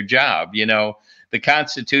do their job. The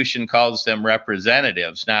Constitution calls them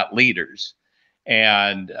representatives, not leaders.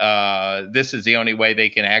 And this is the only way they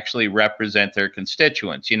can actually represent their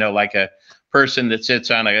constituents. Like a person that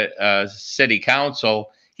sits on a city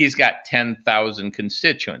council, he's got 10,000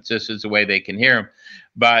 constituents. This is the way they can hear him.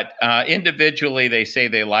 But individually, they say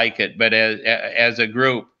they like it. But as a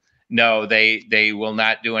group, no, they will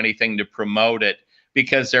not do anything to promote it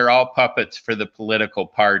because they're all puppets for the political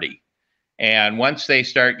party. And once they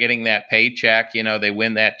start getting that paycheck, they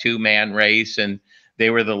win that two-man race and they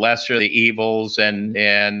were the lesser of the evils.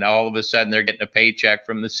 And all of a sudden they're getting a paycheck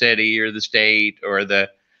from the city or the state or the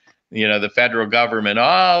federal government.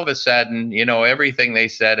 All of a sudden, everything they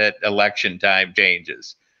said at election time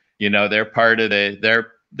changes. They're part of the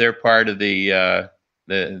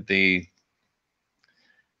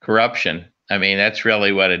corruption. I mean, that's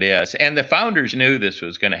really what it is. And the founders knew this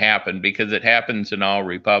was going to happen because it happens in all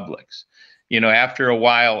republics. After a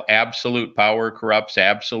while, absolute power corrupts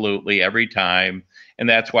absolutely every time. And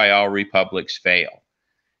that's why all republics fail.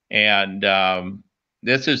 And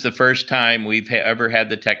this is the first time we've ever had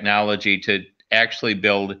the technology to actually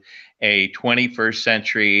build a 21st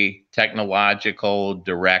century technological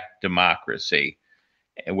direct democracy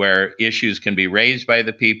where issues can be raised by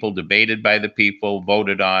the people, debated by the people,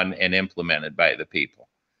 voted on, and implemented by the people.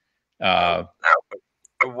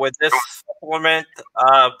 Would this supplement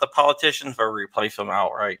the politicians or replace them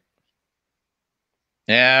outright?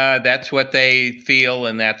 Yeah, that's what they feel,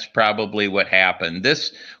 and that's probably what happened.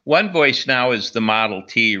 This One Voice Now is the Model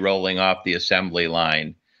T rolling off the assembly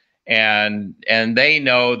line. And they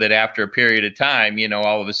know that after a period of time,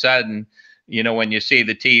 all of a sudden, when you see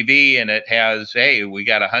the TV and it has, hey, we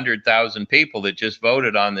got 100,000 people that just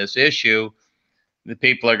voted on this issue, the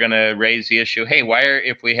people are going to raise the issue. Hey,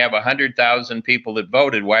 if we have 100,000 people that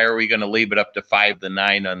voted, why are we going to leave it up to 5 to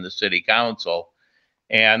 9 on the city council?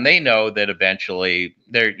 And they know that eventually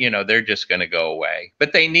they're just going to go away,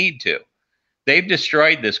 but they need to. They've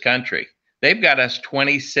destroyed this country. They've got us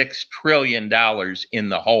 $26 trillion in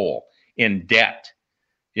the hole in debt.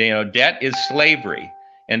 Debt is slavery.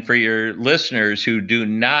 And for your listeners who do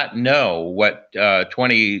not know what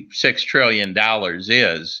 $26 trillion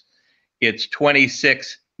is, it's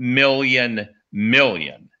 26 million.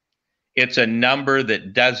 It's a number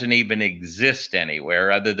that doesn't even exist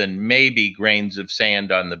anywhere other than maybe grains of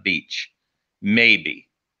sand on the beach. Maybe.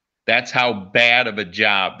 That's how bad of a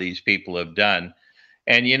job these people have done.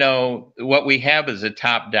 And you know, what we have is a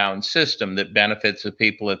top-down system that benefits the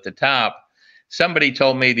people at the top. Somebody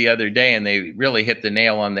told me the other day, and they really hit the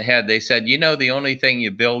nail on the head. They said, you know, the only thing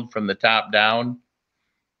you build from the top down?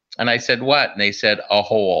 And I said, what? And they said, a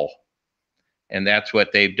hole. And that's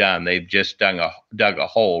what they've done. They've just dug a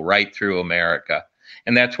hole right through America.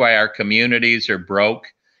 And that's why our communities are broke,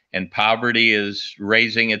 and poverty is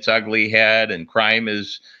raising its ugly head, and crime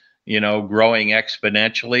is, you know, growing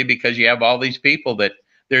exponentially, because you have all these people that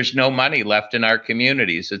there's no money left in our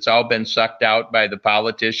communities. It's all been sucked out by the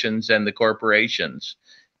politicians and the corporations.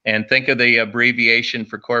 And think of the abbreviation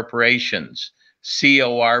for corporations,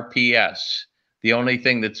 CORPS. The only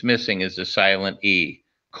thing that's missing is the silent E.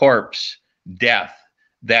 Corpse, death.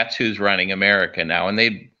 That's who's running America now. And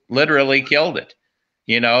they literally killed it.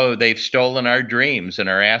 You know, they've stolen our dreams and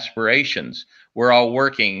our aspirations. We're all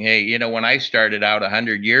working. Hey, you know, when I started out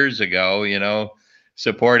 100 years ago, you know,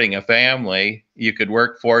 supporting a family, you could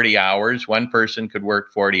work 40 hours. One person could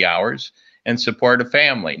work 40 hours and support a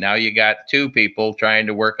family. Now you got two people trying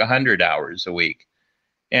to work 100 hours a week.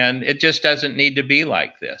 And it just doesn't need to be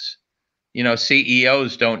like this. You know,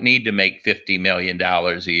 CEOs don't need to make $50 million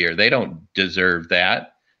a year. They don't deserve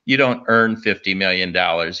that. You don't earn $50 million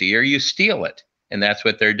a year. You steal it. And that's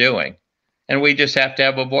what they're doing. And we just have to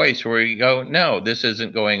have a voice where we go, no, this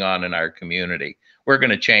isn't going on in our community. We're going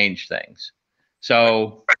to change things.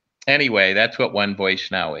 So anyway, that's what One Voice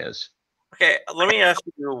Now is. Okay, let me ask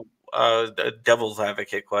you a devil's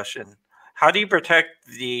advocate question. How do you protect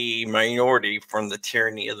the minority from the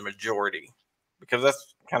tyranny of the majority? Because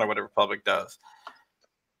that's kind of what a republic does.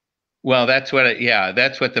 Well, that's what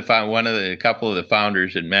that's what a couple of the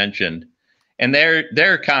founders had mentioned. And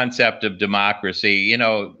their concept of democracy, you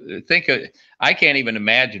know, I can't even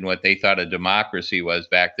imagine what they thought a democracy was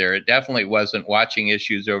back there. It definitely wasn't watching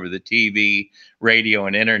issues over the TV, radio,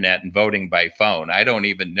 and internet and voting by phone. I don't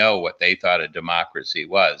even know what they thought a democracy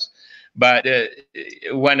was. But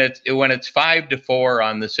when it's 5-4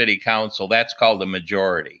 on the city council, that's called a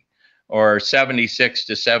majority. Or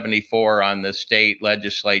 76-74 on the state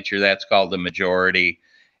legislature, that's called a majority.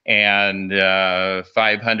 And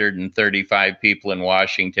 535 people in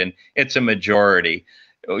Washington, it's a majority.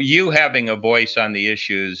 You having a voice on the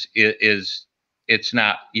issues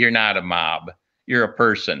you're not a mob, you're a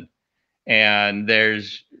person. And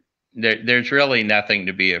there's really nothing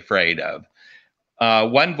to be afraid of.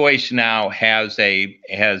 One Voice Now has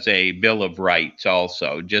a Bill of Rights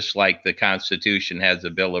also, just like the Constitution has a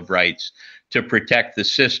Bill of Rights to protect the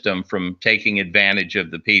system from taking advantage of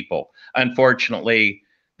the people. Unfortunately,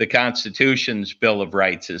 the Constitution's Bill of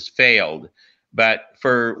Rights has failed. But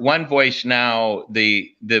for One Voice Now,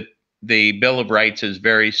 the Bill of Rights is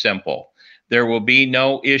very simple. There will be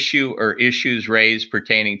no issue or issues raised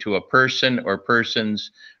pertaining to a person or persons'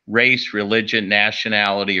 race, religion,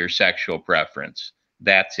 nationality, or sexual preference.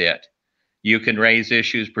 That's it. You can raise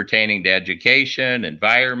issues pertaining to education,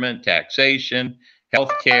 environment, taxation,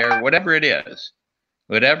 healthcare, whatever it is.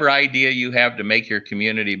 Whatever idea you have to make your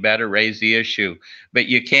community better, raise the issue. But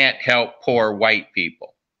you can't help poor white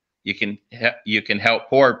people. You can help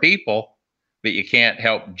poor people, but you can't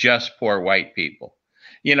help just poor white people.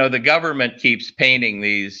 You know, the government keeps painting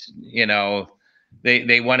these, you know,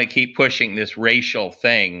 they want to keep pushing this racial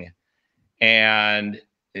thing. And,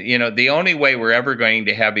 you know, the only way we're ever going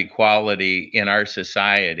to have equality in our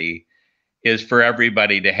society is for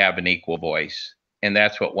everybody to have an equal voice. And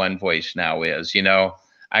that's what One Voice Now is. You know,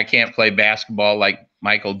 I can't play basketball like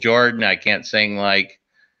Michael Jordan. I can't sing like,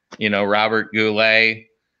 you know, Robert Goulet,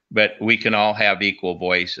 but we can all have equal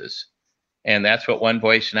voices. And that's what One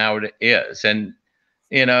Voice Now is. And,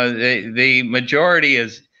 you know, the majority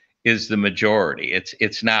is the majority.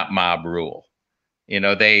 It's not mob rule. You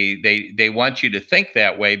know, they want you to think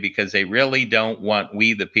that way because they really don't want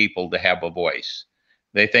we the people to have a voice.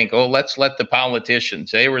 They think, oh, let's let the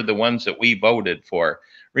politicians, they were the ones that we voted for.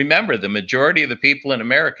 Remember, the majority of the people in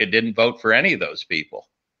America didn't vote for any of those people.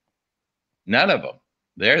 None of them.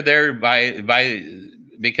 They're there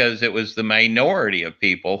because it was the minority of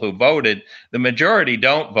people who voted. The majority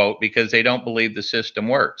don't vote because they don't believe the system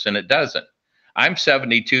works, and it doesn't. I'm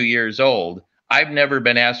 72 years old. I've never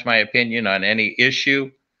been asked my opinion on any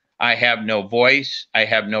issue. I have no voice. I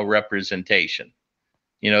have no representation.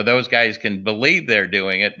 You know, those guys can believe they're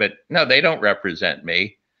doing it, but no, they don't represent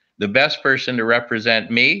me. The best person to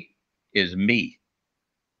represent me is me.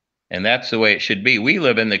 And that's the way it should be. We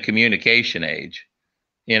live in the communication age.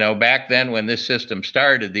 You know, back then when this system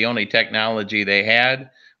started, the only technology they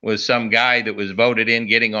had was some guy that was voted in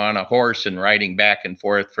getting on a horse and riding back and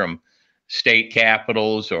forth from state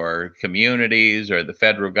capitals or communities or the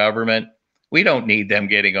federal government. We don't need them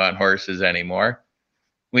getting on horses anymore.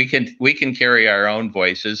 We can carry our own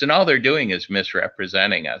voices, and all they're doing is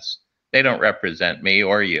misrepresenting us. They don't represent me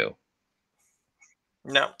or you.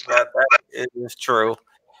 No, that is true.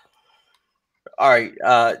 All right.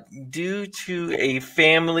 Due to a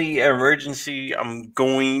family emergency, I'm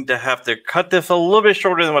going to have to cut this a little bit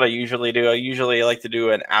shorter than what I usually do. I usually like to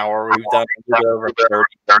do an hour. We've done over 30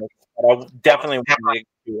 minutes. But I definitely want to get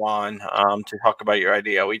you on to talk about your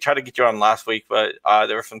idea. We tried to get you on last week, but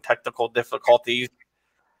there were some technical difficulties.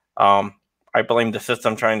 I blame the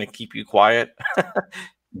system trying to keep you quiet.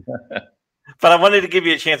 But I wanted to give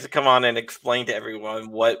you a chance to come on and explain to everyone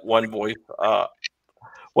what One Voice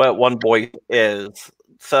is.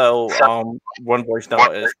 So One Voice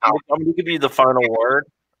Now is. I'm going to give you the final word,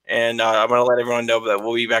 and I'm going to let everyone know that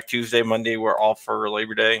we'll be back Tuesday, Monday. We're off for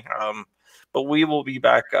Labor Day, but we will be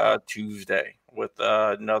back Tuesday with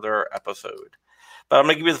another episode. But I'm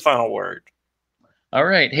going to give you the final word. All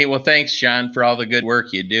right. Hey, well, thanks, John, for all the good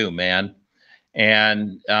work you do, man.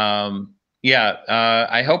 And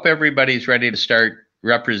I hope everybody's ready to start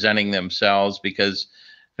representing themselves, because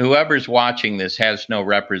whoever's watching this has no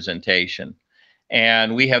representation.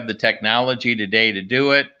 And we have the technology today to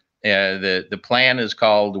do it. The plan is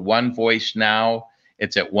called One Voice Now.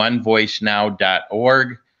 It's at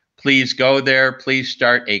onevoicenow.org. Please go there. Please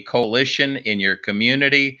start a coalition in your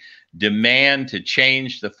community. Demand to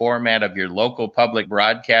change the format of your local public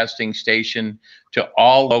broadcasting station to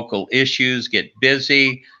all local issues. Get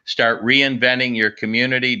busy. Start reinventing your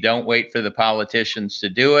community. Don't wait for the politicians to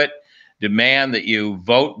do it. Demand that you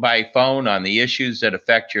vote by phone on the issues that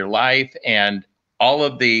affect your life, and all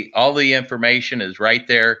the information is right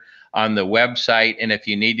there on the website. And if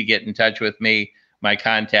you need to get in touch with me, my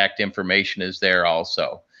contact information is there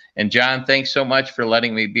also. And John, thanks so much for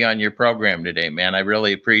letting me be on your program today, man. I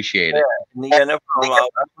really appreciate it. Yeah, no problem.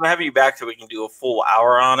 I'm gonna have you back so we can do a full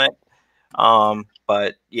hour on it.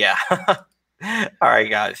 But yeah. All right,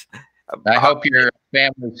 guys. I hope your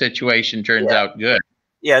family situation turns out good.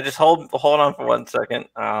 Yeah, just hold on for 1 second,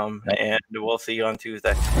 and we'll see you on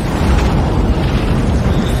Tuesday.